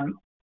ran on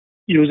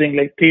using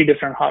like 3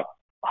 different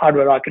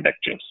hardware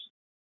architectures.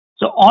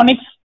 So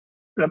Onyx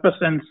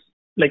represents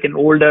like an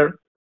older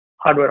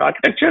hardware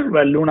architecture,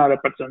 where Luna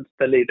represents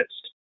the latest.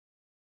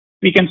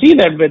 We can see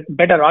that with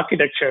better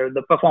architecture,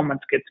 the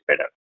performance gets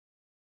better,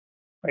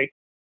 right?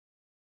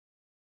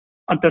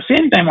 At the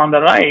same time, on the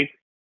right,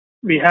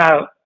 we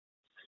have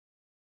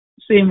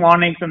same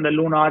Onyx and the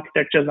Luna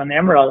architectures and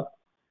Emerald.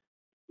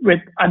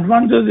 With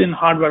advances in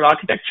hardware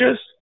architectures,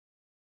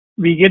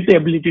 we get the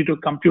ability to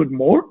compute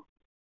more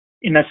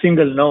in a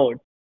single node,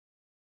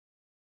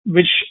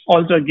 which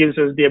also gives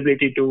us the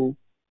ability to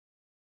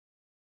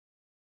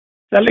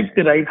select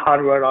the right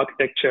hardware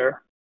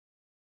architecture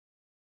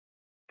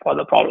for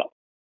the problem.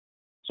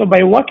 So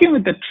by working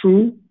with a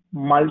true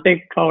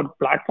multi-cloud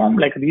platform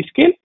like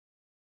Rescale,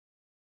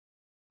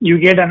 you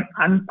get an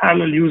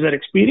unparalleled user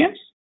experience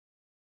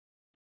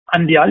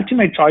and the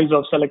ultimate choice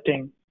of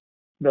selecting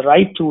the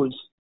right tools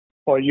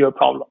for your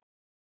problem.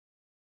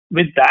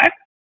 With that,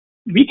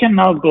 we can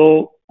now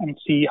go and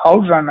see how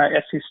to run a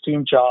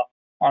scSTREAM job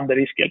on the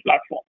Rescale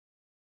platform.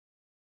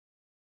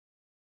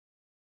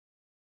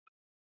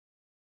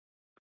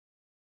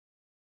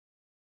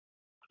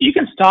 You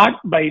can start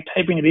by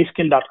typing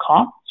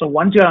rescale.com. So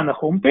once you're on the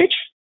home page,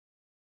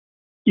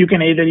 you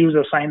can either use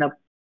a sign up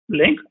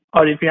link,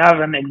 or if you have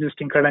an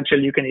existing credential,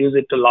 you can use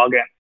it to log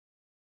in.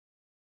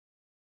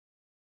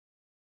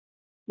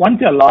 Once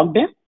you're logged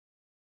in,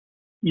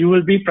 you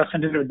will be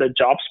presented with the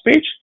jobs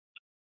page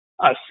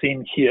as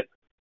seen here.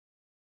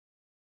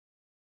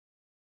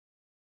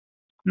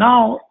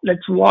 Now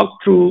let's walk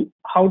through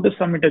how to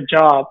submit a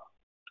job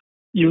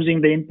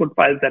using the input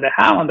files that I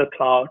have on the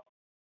cloud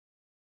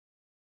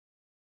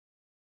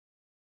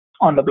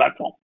on the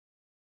platform.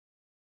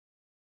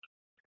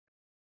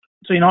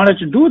 So in order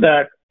to do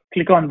that,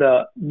 click on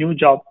the new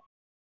job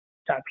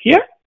tab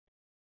here.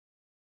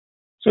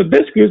 So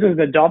this gives us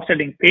the job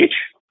setting page.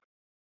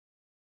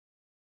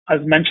 As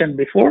mentioned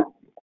before,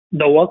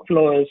 the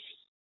workflow is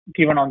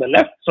given on the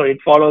left. So it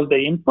follows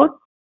the input,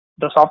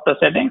 the software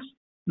settings,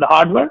 the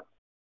hardware.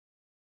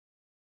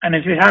 And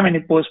if you have any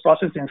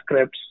post-processing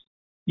scripts,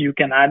 you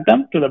can add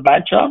them to the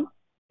batch job.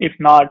 If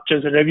not,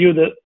 just review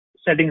the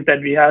settings that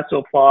we have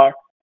so far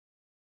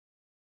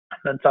and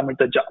then submit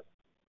the job.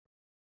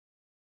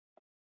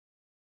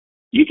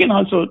 You can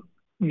also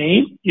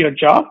name your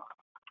job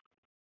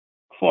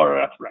for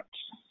reference.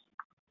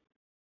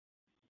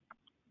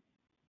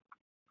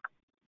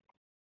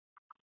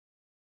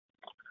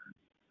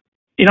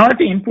 In order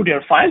to input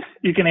your files,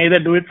 you can either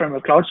do it from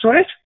your cloud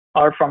storage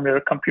or from your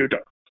computer.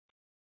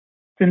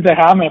 Since I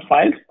have my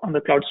files on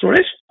the cloud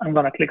storage, I'm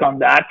going to click on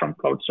the Add from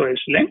Cloud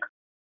Storage link.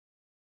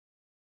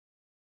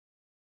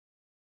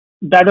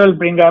 That will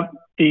bring up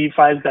the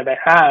files that I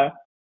have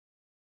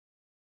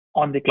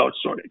on the cloud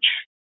storage.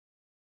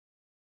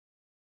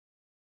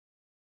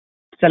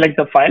 Select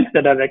the files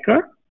that are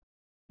required,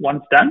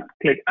 Once done,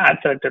 click Add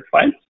Selected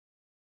Files.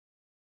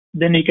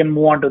 Then you can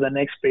move on to the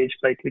next page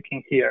by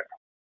clicking here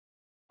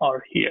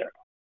or here.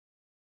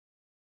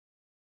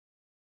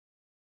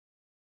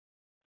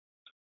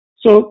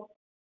 So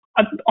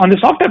on the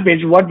software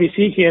page, what we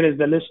see here is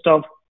the list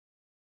of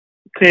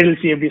Cradle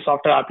CFD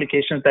software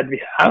applications that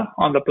we have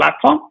on the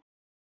platform.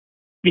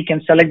 We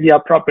can select the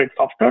appropriate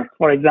software.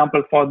 For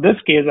example, for this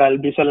case, I'll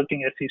be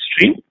selecting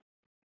scSTREAM.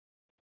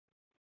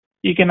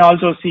 You can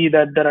also see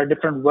that there are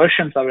different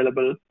versions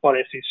available for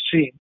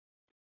scSTREAM.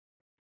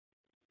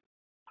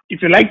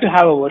 If you like to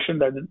have a version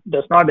that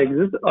does not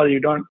exist or you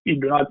do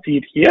not see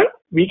it here,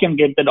 we can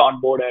get that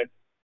onboarded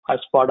as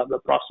part of the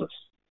process.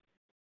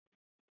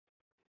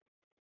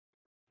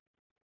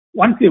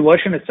 Once the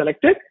version is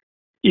selected,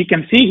 you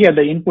can see here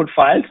the input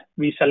files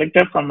we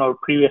selected from our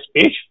previous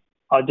page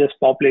are just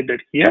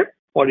populated here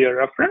for your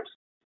reference.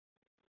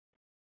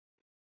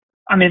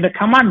 And in the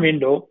command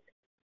window,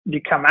 the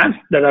commands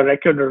that are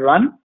required to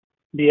run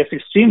the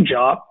scSTREAM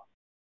job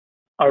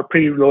are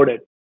preloaded.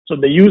 So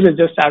the user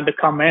just have to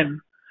come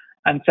in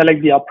and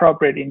select the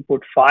appropriate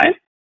input file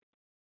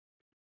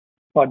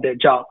for their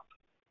job.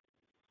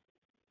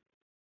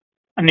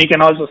 And you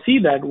can also see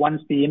that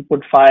once the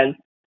input file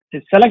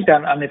is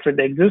selected, and if it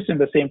exists in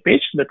the same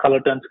page, the color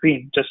turns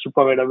green, just to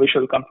provide a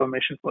visual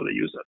confirmation for the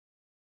user.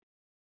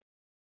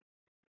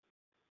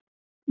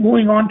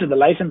 Moving on to the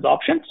license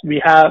options,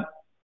 we have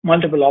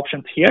multiple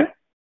options here.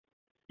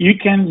 You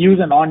can use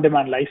an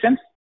on-demand license.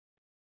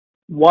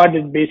 What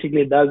it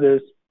basically does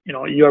is,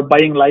 you're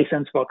buying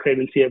license for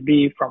Cradle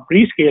CFD from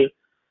Rescale,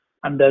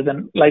 and there's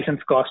a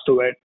license cost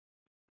to it,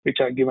 which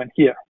are given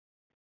here.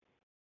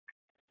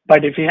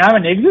 But if you have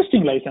an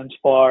existing license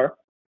for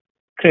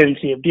Cradle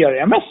CFD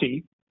or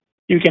MSC,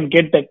 you can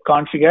get that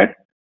configured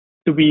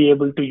to be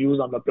able to use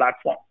on the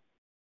platform.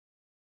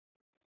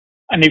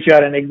 And if you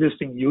are an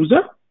existing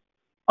user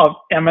of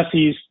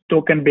MSC's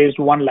token-based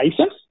one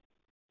license,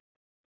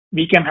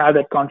 we can have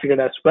that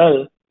configured as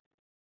well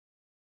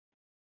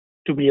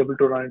to be able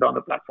to run it on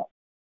the platform.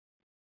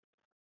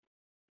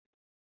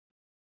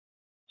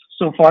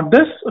 So for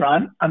this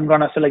run, I'm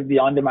going to select the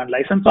on-demand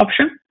license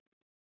option.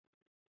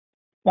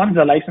 Once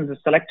the license is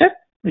selected,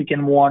 we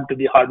can move on to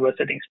the hardware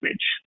settings page.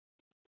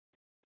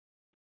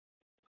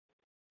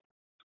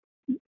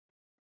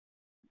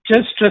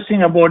 Just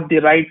stressing about the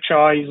right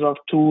choice of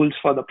tools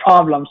for the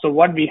problem. So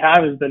what we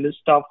have is the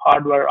list of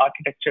hardware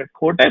architecture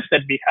core types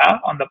that we have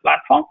on the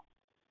platform.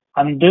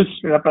 And this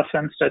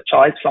represents the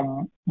choice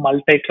from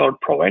multi-cloud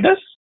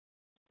providers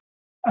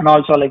and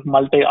also like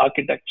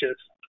multi-architectures.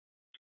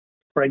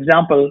 For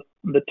example,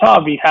 on the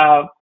top, we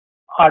have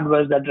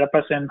hardware that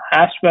represent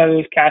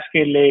Haswell,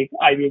 Cascade Lake,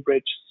 Ivy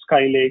Bridge,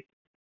 Skylake,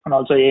 and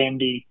also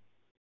AMD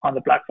on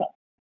the platform.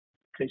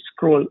 If you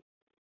scroll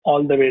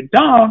all the way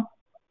down,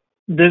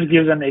 this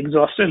gives an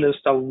exhaustive list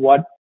of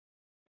what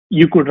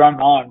you could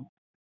run on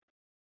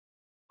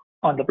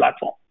the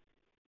platform.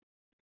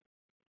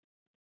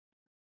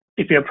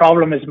 If your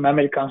problem is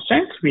memory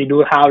constraints, we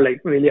do have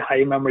like really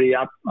high memory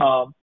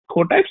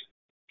core types,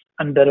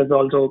 and there is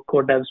also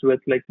core types with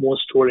like more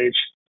storage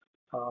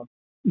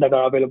that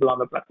are available on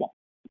the platform.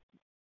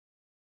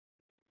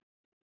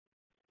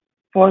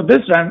 For this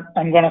run,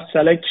 I'm going to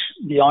select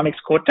the Onyx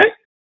core type.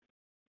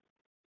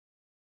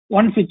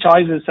 Once the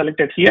choice is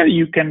selected here,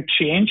 you can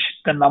change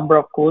the number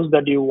of cores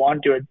that you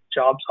want your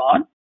jobs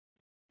on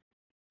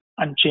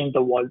and change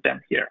the wall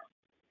temp here.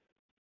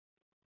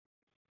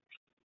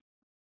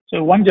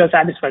 So once you're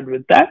satisfied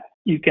with that,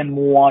 you can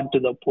move on to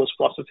the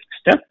post-processing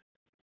step.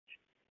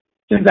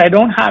 Since I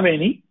don't have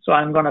any, so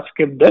I'm going to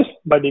skip this,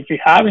 but if you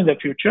have in the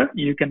future,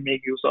 you can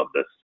make use of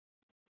this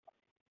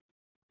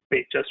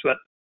page as well.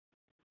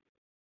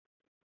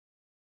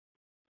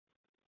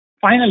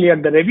 Finally,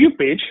 at the review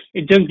page,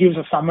 it just gives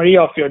a summary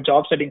of your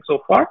job settings so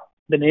far,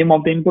 the name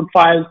of the input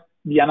files,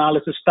 the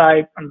analysis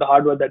type, and the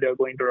hardware that you're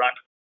going to run.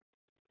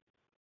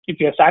 If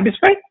you're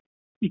satisfied,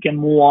 you can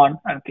move on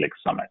and click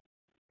Submit.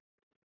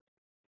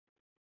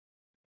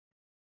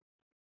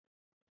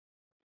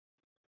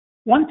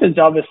 Once the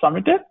job is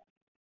submitted,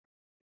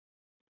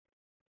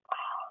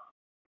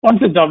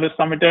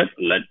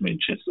 let me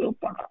just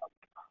open up.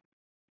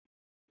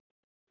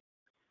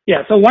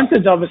 Yeah, so once the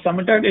job is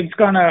submitted, it's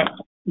gonna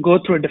go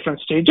through different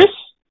stages.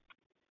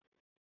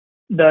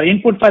 The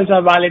input files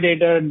are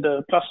validated,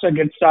 the cluster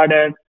gets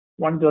started.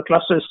 Once the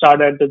cluster is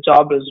started, the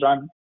job is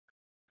run.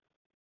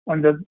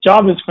 When the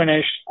job is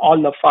finished, all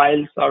the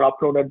files are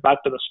uploaded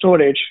back to the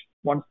storage.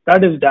 Once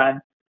that is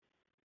done,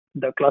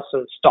 the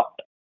cluster is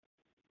stopped.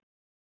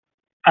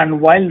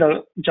 And while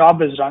the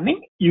job is running,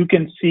 you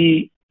can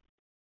see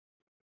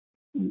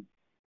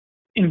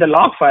in the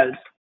log files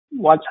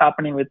what's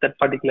happening with that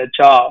particular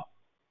job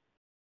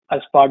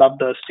as part of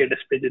the status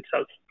page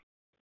itself.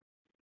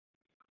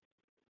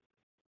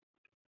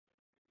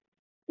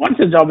 Once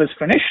the job is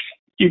finished,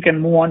 you can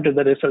move on to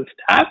the results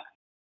tab,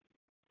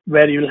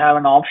 where you'll have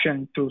an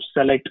option to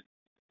select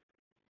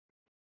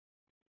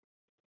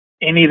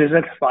any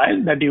results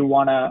file that you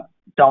want to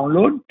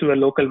download to a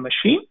local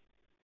machine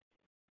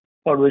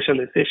for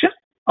visualization,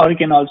 or you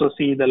can also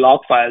see the log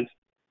files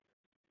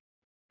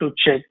to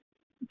check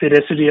the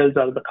residuals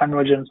or the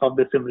convergence of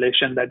the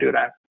simulation that you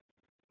ran.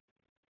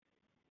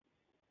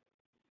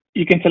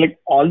 You can select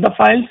all the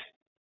files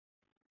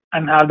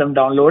and have them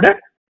downloaded,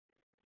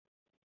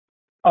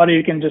 or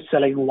you can just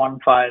select one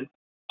file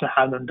to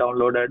have them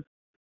downloaded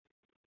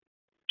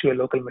to a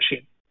local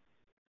machine.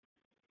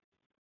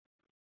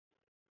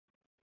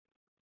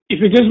 If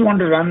you just want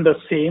to run the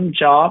same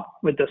job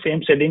with the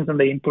same settings on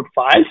the input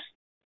files,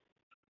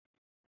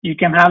 you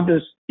can have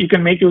this, you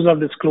can make use of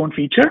this clone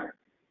feature,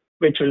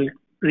 which will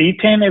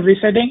retain every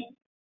setting,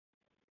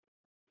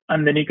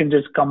 and then you can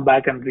just come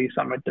back and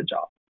resubmit the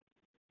job.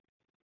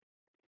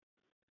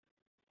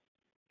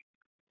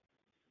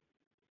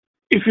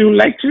 If you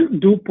like to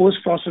do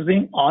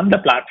post-processing on the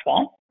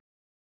platform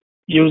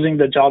using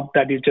the job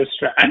that you just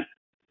ran,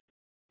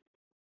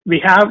 we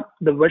have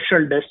the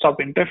virtual desktop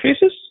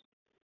interfaces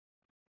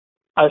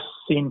as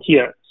seen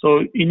here.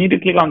 So you need to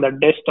click on the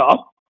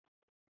desktop.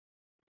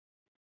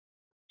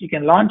 You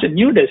can launch a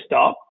new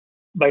desktop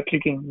by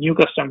clicking New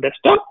Custom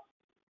Desktop.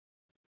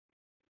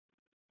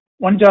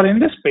 Once you're in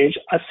this page,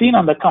 as seen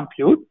on the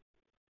compute,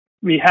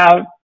 we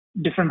have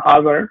different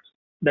hardware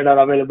that are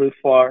available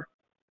for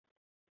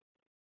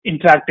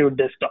interactive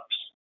desktops.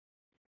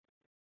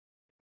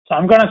 So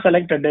I'm going to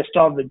select a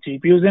desktop with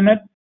GPUs in it.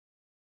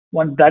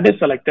 Once that is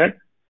selected,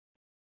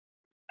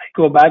 I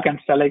go back and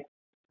select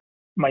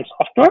my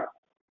software,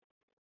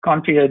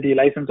 configure the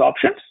license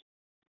options,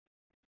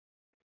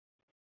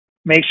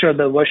 make sure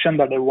the version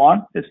that I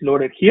want is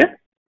loaded here.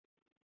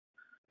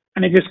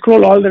 And if you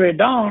scroll all the way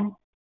down,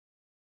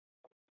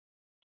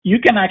 you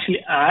can actually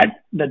add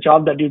the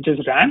job that you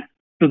just ran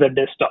to the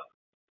desktop.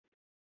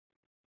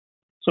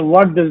 So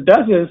what this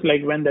does is,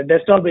 like, when the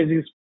desktop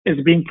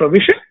is being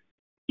provisioned,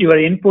 your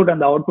input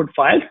and the output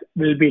files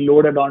will be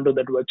loaded onto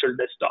that virtual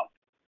desktop.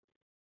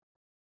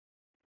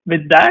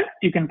 With that,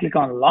 you can click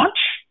on Launch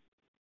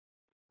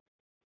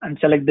and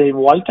select the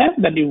wall type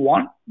that you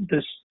want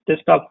this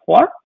desktop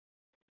for,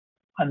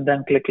 and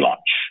then click Launch.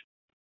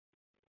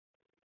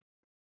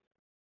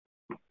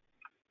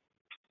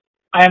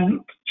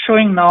 I'm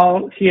showing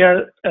now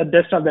here a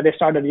desktop that I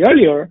started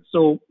earlier.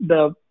 So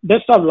the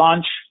desktop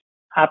launch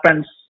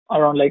happens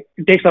around, like,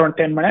 it takes around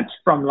 10 minutes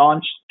from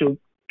launch to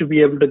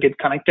be able to get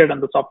connected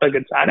and the software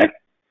gets added.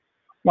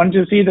 Once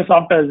you see the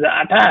software is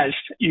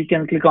attached, you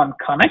can click on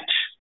Connect,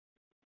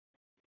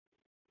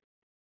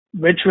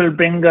 which will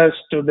bring us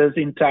to this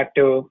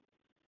interactive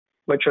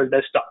virtual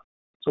desktop.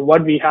 So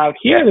what we have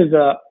here is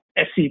a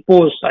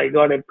scPOST. I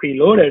got it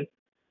preloaded,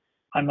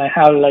 and I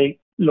have like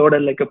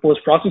loaded like a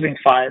post-processing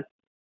file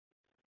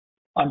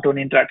onto an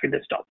interactive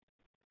desktop.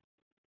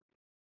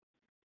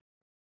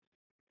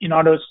 In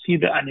order to see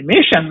the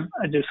animation,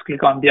 I just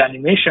click on the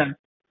animation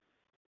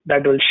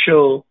that will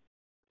show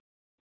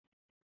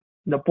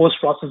the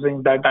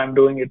post-processing that I'm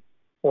doing it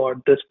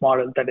for this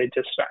model that I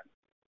just ran.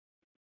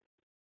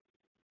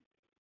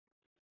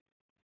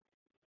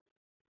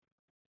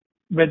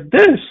 With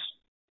this,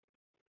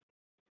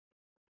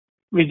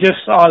 we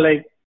just saw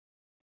like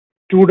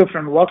two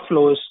different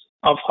workflows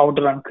of how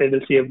to run Cradle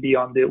CFD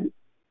on the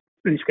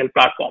Rescale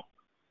platform.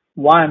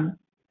 One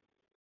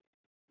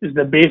is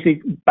the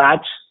basic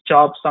batch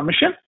job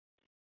submission.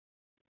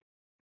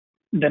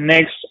 The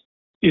next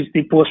is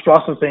the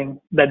post-processing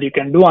that you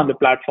can do on the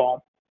platform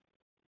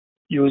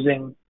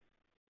using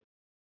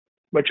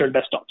virtual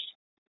desktops.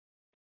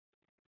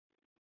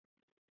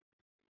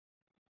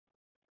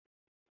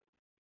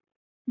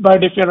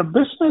 But if you're a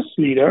business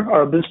leader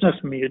or a business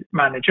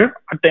manager,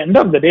 at the end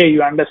of the day,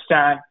 you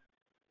understand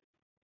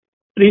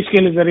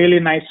Rescale is a really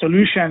nice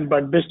solution,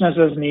 but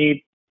businesses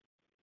need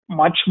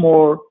much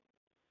more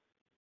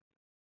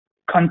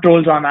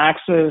controls on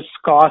access,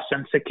 cost,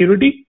 and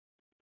security.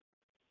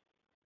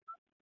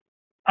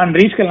 And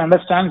Rescale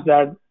understands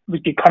that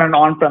with the current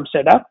on-prem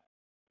setup,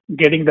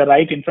 getting the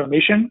right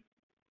information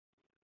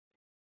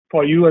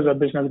for you as a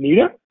business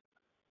leader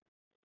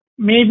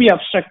may be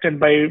obstructed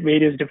by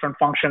various different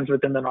functions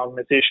within an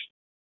organization,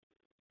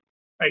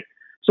 right?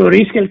 So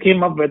Rescale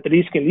came up with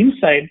Rescale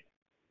Insight,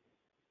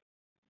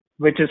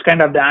 which is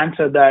kind of the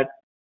answer that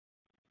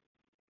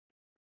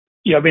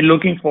you have been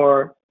looking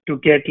for to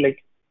get like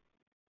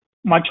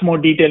much more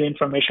detailed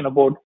information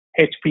about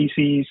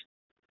HPC's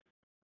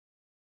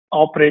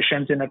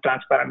operations in a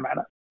transparent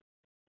manner.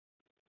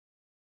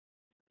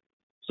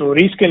 So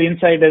Rescale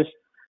Insight is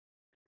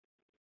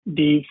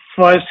the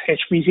first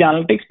HPC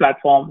analytics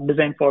platform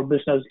designed for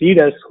business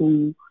leaders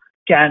who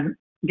can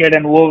get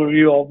an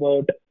overview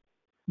about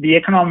the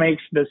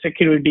economics, the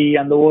security,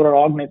 and the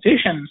overall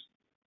organization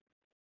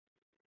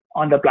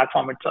on the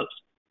platform itself.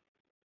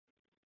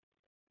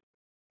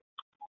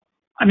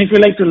 And if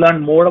you'd like to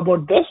learn more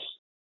about this,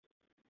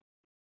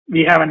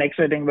 we have an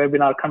exciting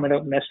webinar coming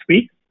up next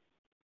week.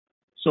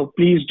 So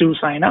please do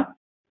sign up,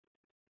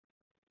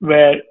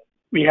 where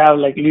we have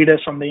like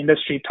leaders from the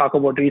industry talk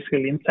about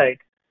Rescale Insight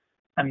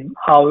and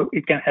how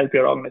it can help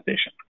your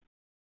organization.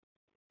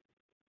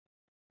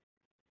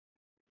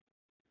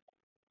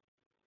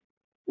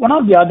 One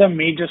of the other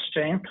major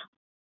strengths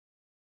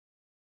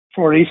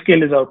for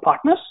Rescale is our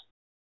partners.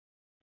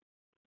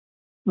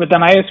 with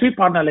an ISV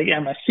partner like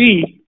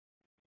MSC,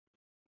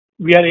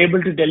 we are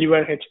able to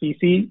deliver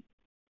HPC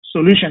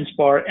solutions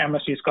for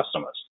MSC's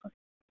customers.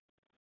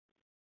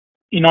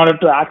 In order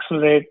to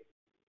accelerate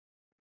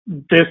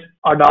this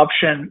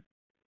adoption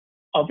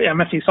of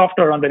MSC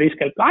software on the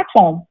Rescale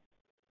platform,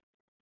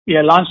 we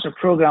have launched a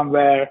program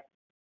where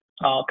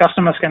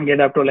customers can get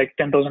up to like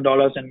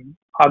 $10,000 in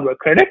hardware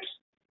credits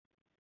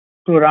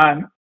to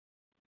run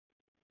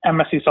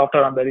MSC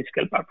software on the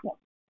Rescale platform.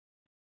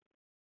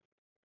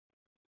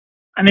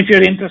 And if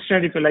you're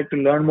interested, if you'd like to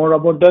learn more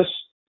about this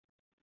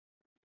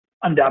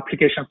and the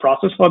application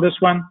process for this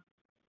one,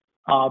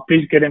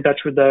 please get in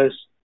touch with us,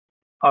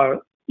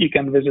 or you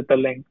can visit the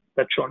link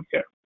that's shown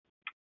here.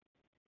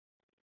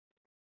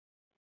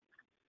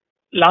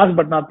 Last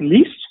but not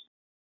least,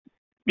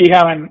 we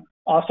have an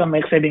awesome,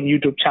 exciting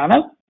YouTube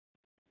channel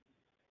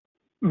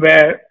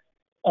where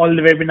all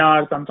the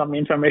webinars and some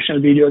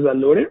informational videos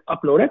are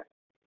uploaded.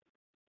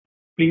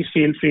 Please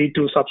feel free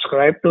to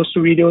subscribe those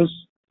two videos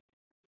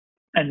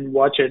and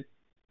watch it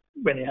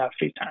when you have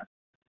free time.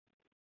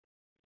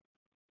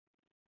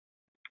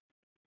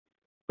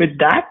 With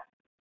that,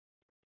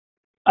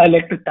 I'd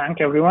like to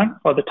thank everyone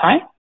for the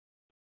time.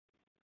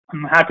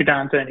 I'm happy to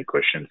answer any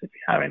questions if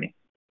you have any.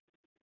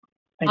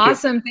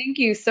 Awesome. Thank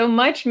you so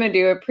much,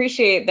 Madhu.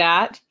 Appreciate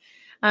that.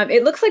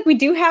 It looks like we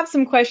do have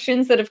some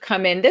questions that have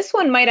come in. This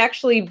one might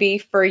actually be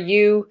for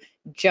you,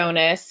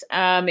 Jonas.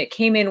 It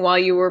came in while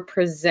you were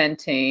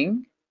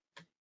presenting.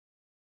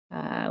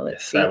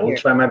 Let's see. I will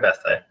try my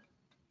best.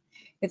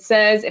 It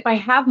says, if I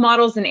have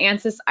models in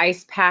ANSYS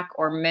IcePack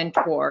or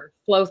Mentor,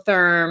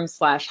 Flowtherm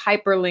 /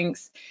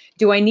 hyperlinks,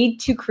 do I need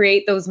to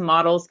create those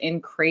models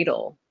in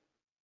Cradle?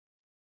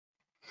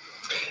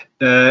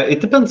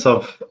 It depends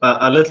of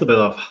a little bit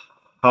of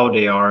how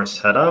they are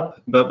set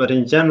up, but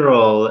in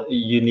general,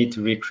 you need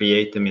to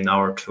recreate them in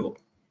our tool.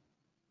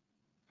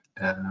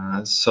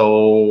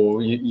 So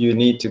you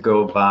need to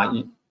go back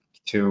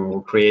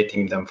to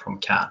creating them from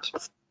CAD.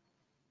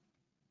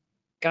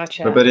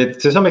 Gotcha. But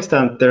to some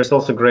extent, there's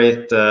also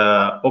great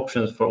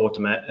options for to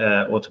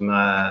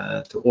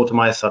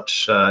automate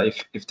such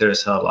if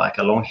there's like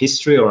a long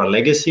history or a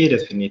legacy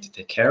that you need to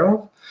take care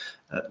of.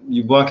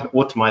 You can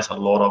automate a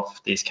lot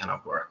of this kind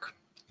of work.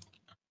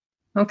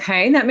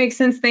 Okay, that makes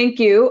sense. Thank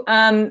you.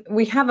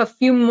 We have a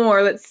few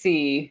more. Let's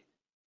see.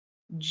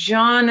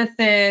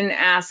 Jonathan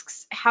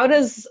asks, how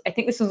does, I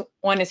think this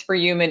one is for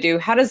you, Madhu,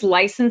 how does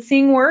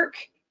licensing work?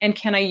 And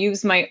can I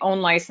use my own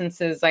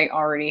licenses I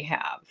already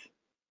have?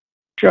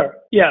 Sure.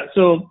 Yeah.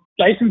 So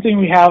licensing,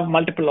 we have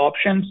multiple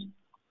options.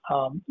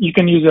 You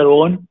can use your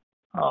own.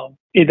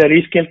 Either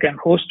Rescale can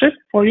host it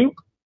for you,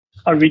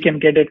 or we can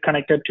get it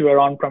connected to your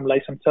on-prem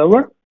license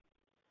server.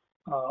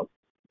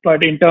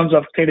 But in terms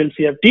of Cradle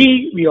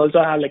CFD, we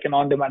also have like an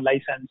on-demand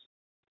license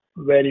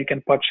where you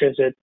can purchase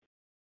it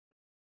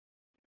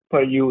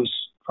per use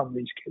from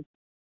Rescale.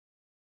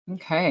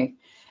 Okay.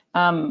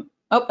 Oh,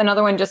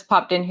 another one just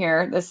popped in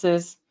here. This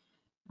is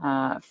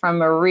from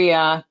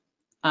Maria.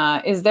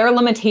 Is there a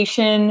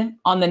limitation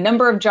on the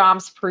number of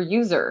jobs per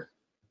user?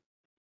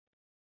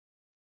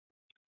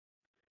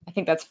 I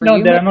think that's for you.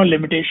 No, there are no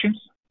limitations.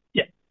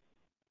 Yeah.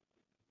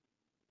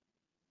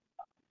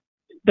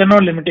 There are no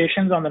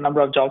limitations on the number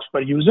of jobs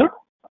per user,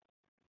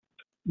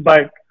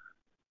 but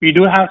we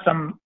do have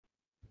some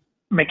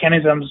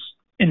mechanisms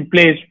in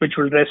place which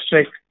will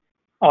restrict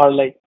or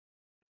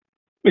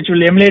which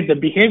will emulate the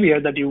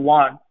behavior that you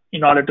want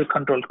in order to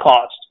control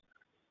cost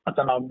as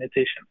an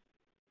organization.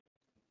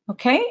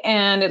 Okay,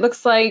 and it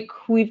looks like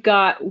we've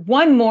got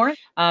one more.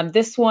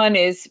 This one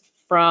is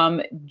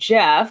from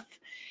Jeff.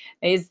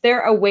 Is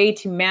there a way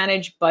to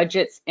manage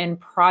budgets and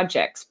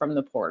projects from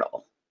the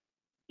portal?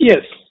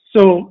 Yes,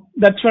 so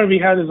that's where we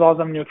have this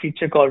awesome new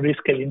feature called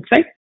Rescale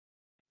Insight.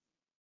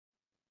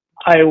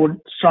 I would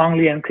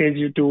strongly encourage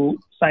you to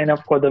sign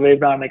up for the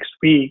webinar next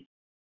week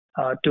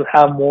to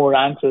have more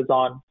answers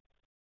on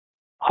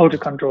how to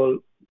control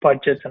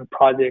budgets and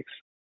projects.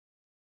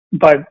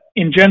 But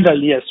in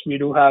general, yes, we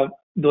do have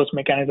those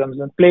mechanisms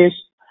in place.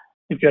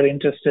 If you're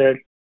interested,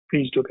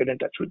 please do get in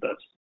touch with us.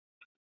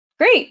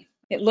 Great.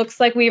 It looks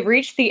like we've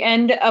reached the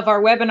end of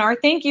our webinar.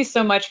 Thank you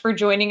so much for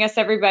joining us,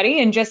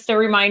 everybody. And just a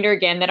reminder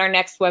again that our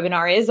next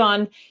webinar is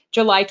on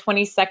July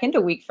 22nd,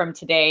 a week from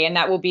today, and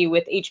that will be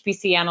with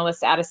HPC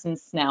analyst Addison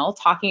Snell,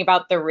 talking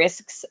about the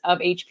risks of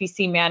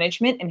HPC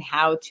management and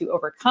how to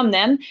overcome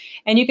them.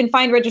 And you can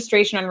find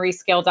registration on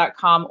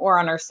rescale.com or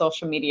on our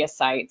social media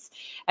sites.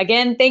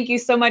 Again, thank you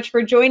so much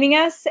for joining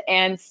us,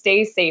 and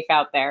stay safe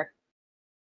out there.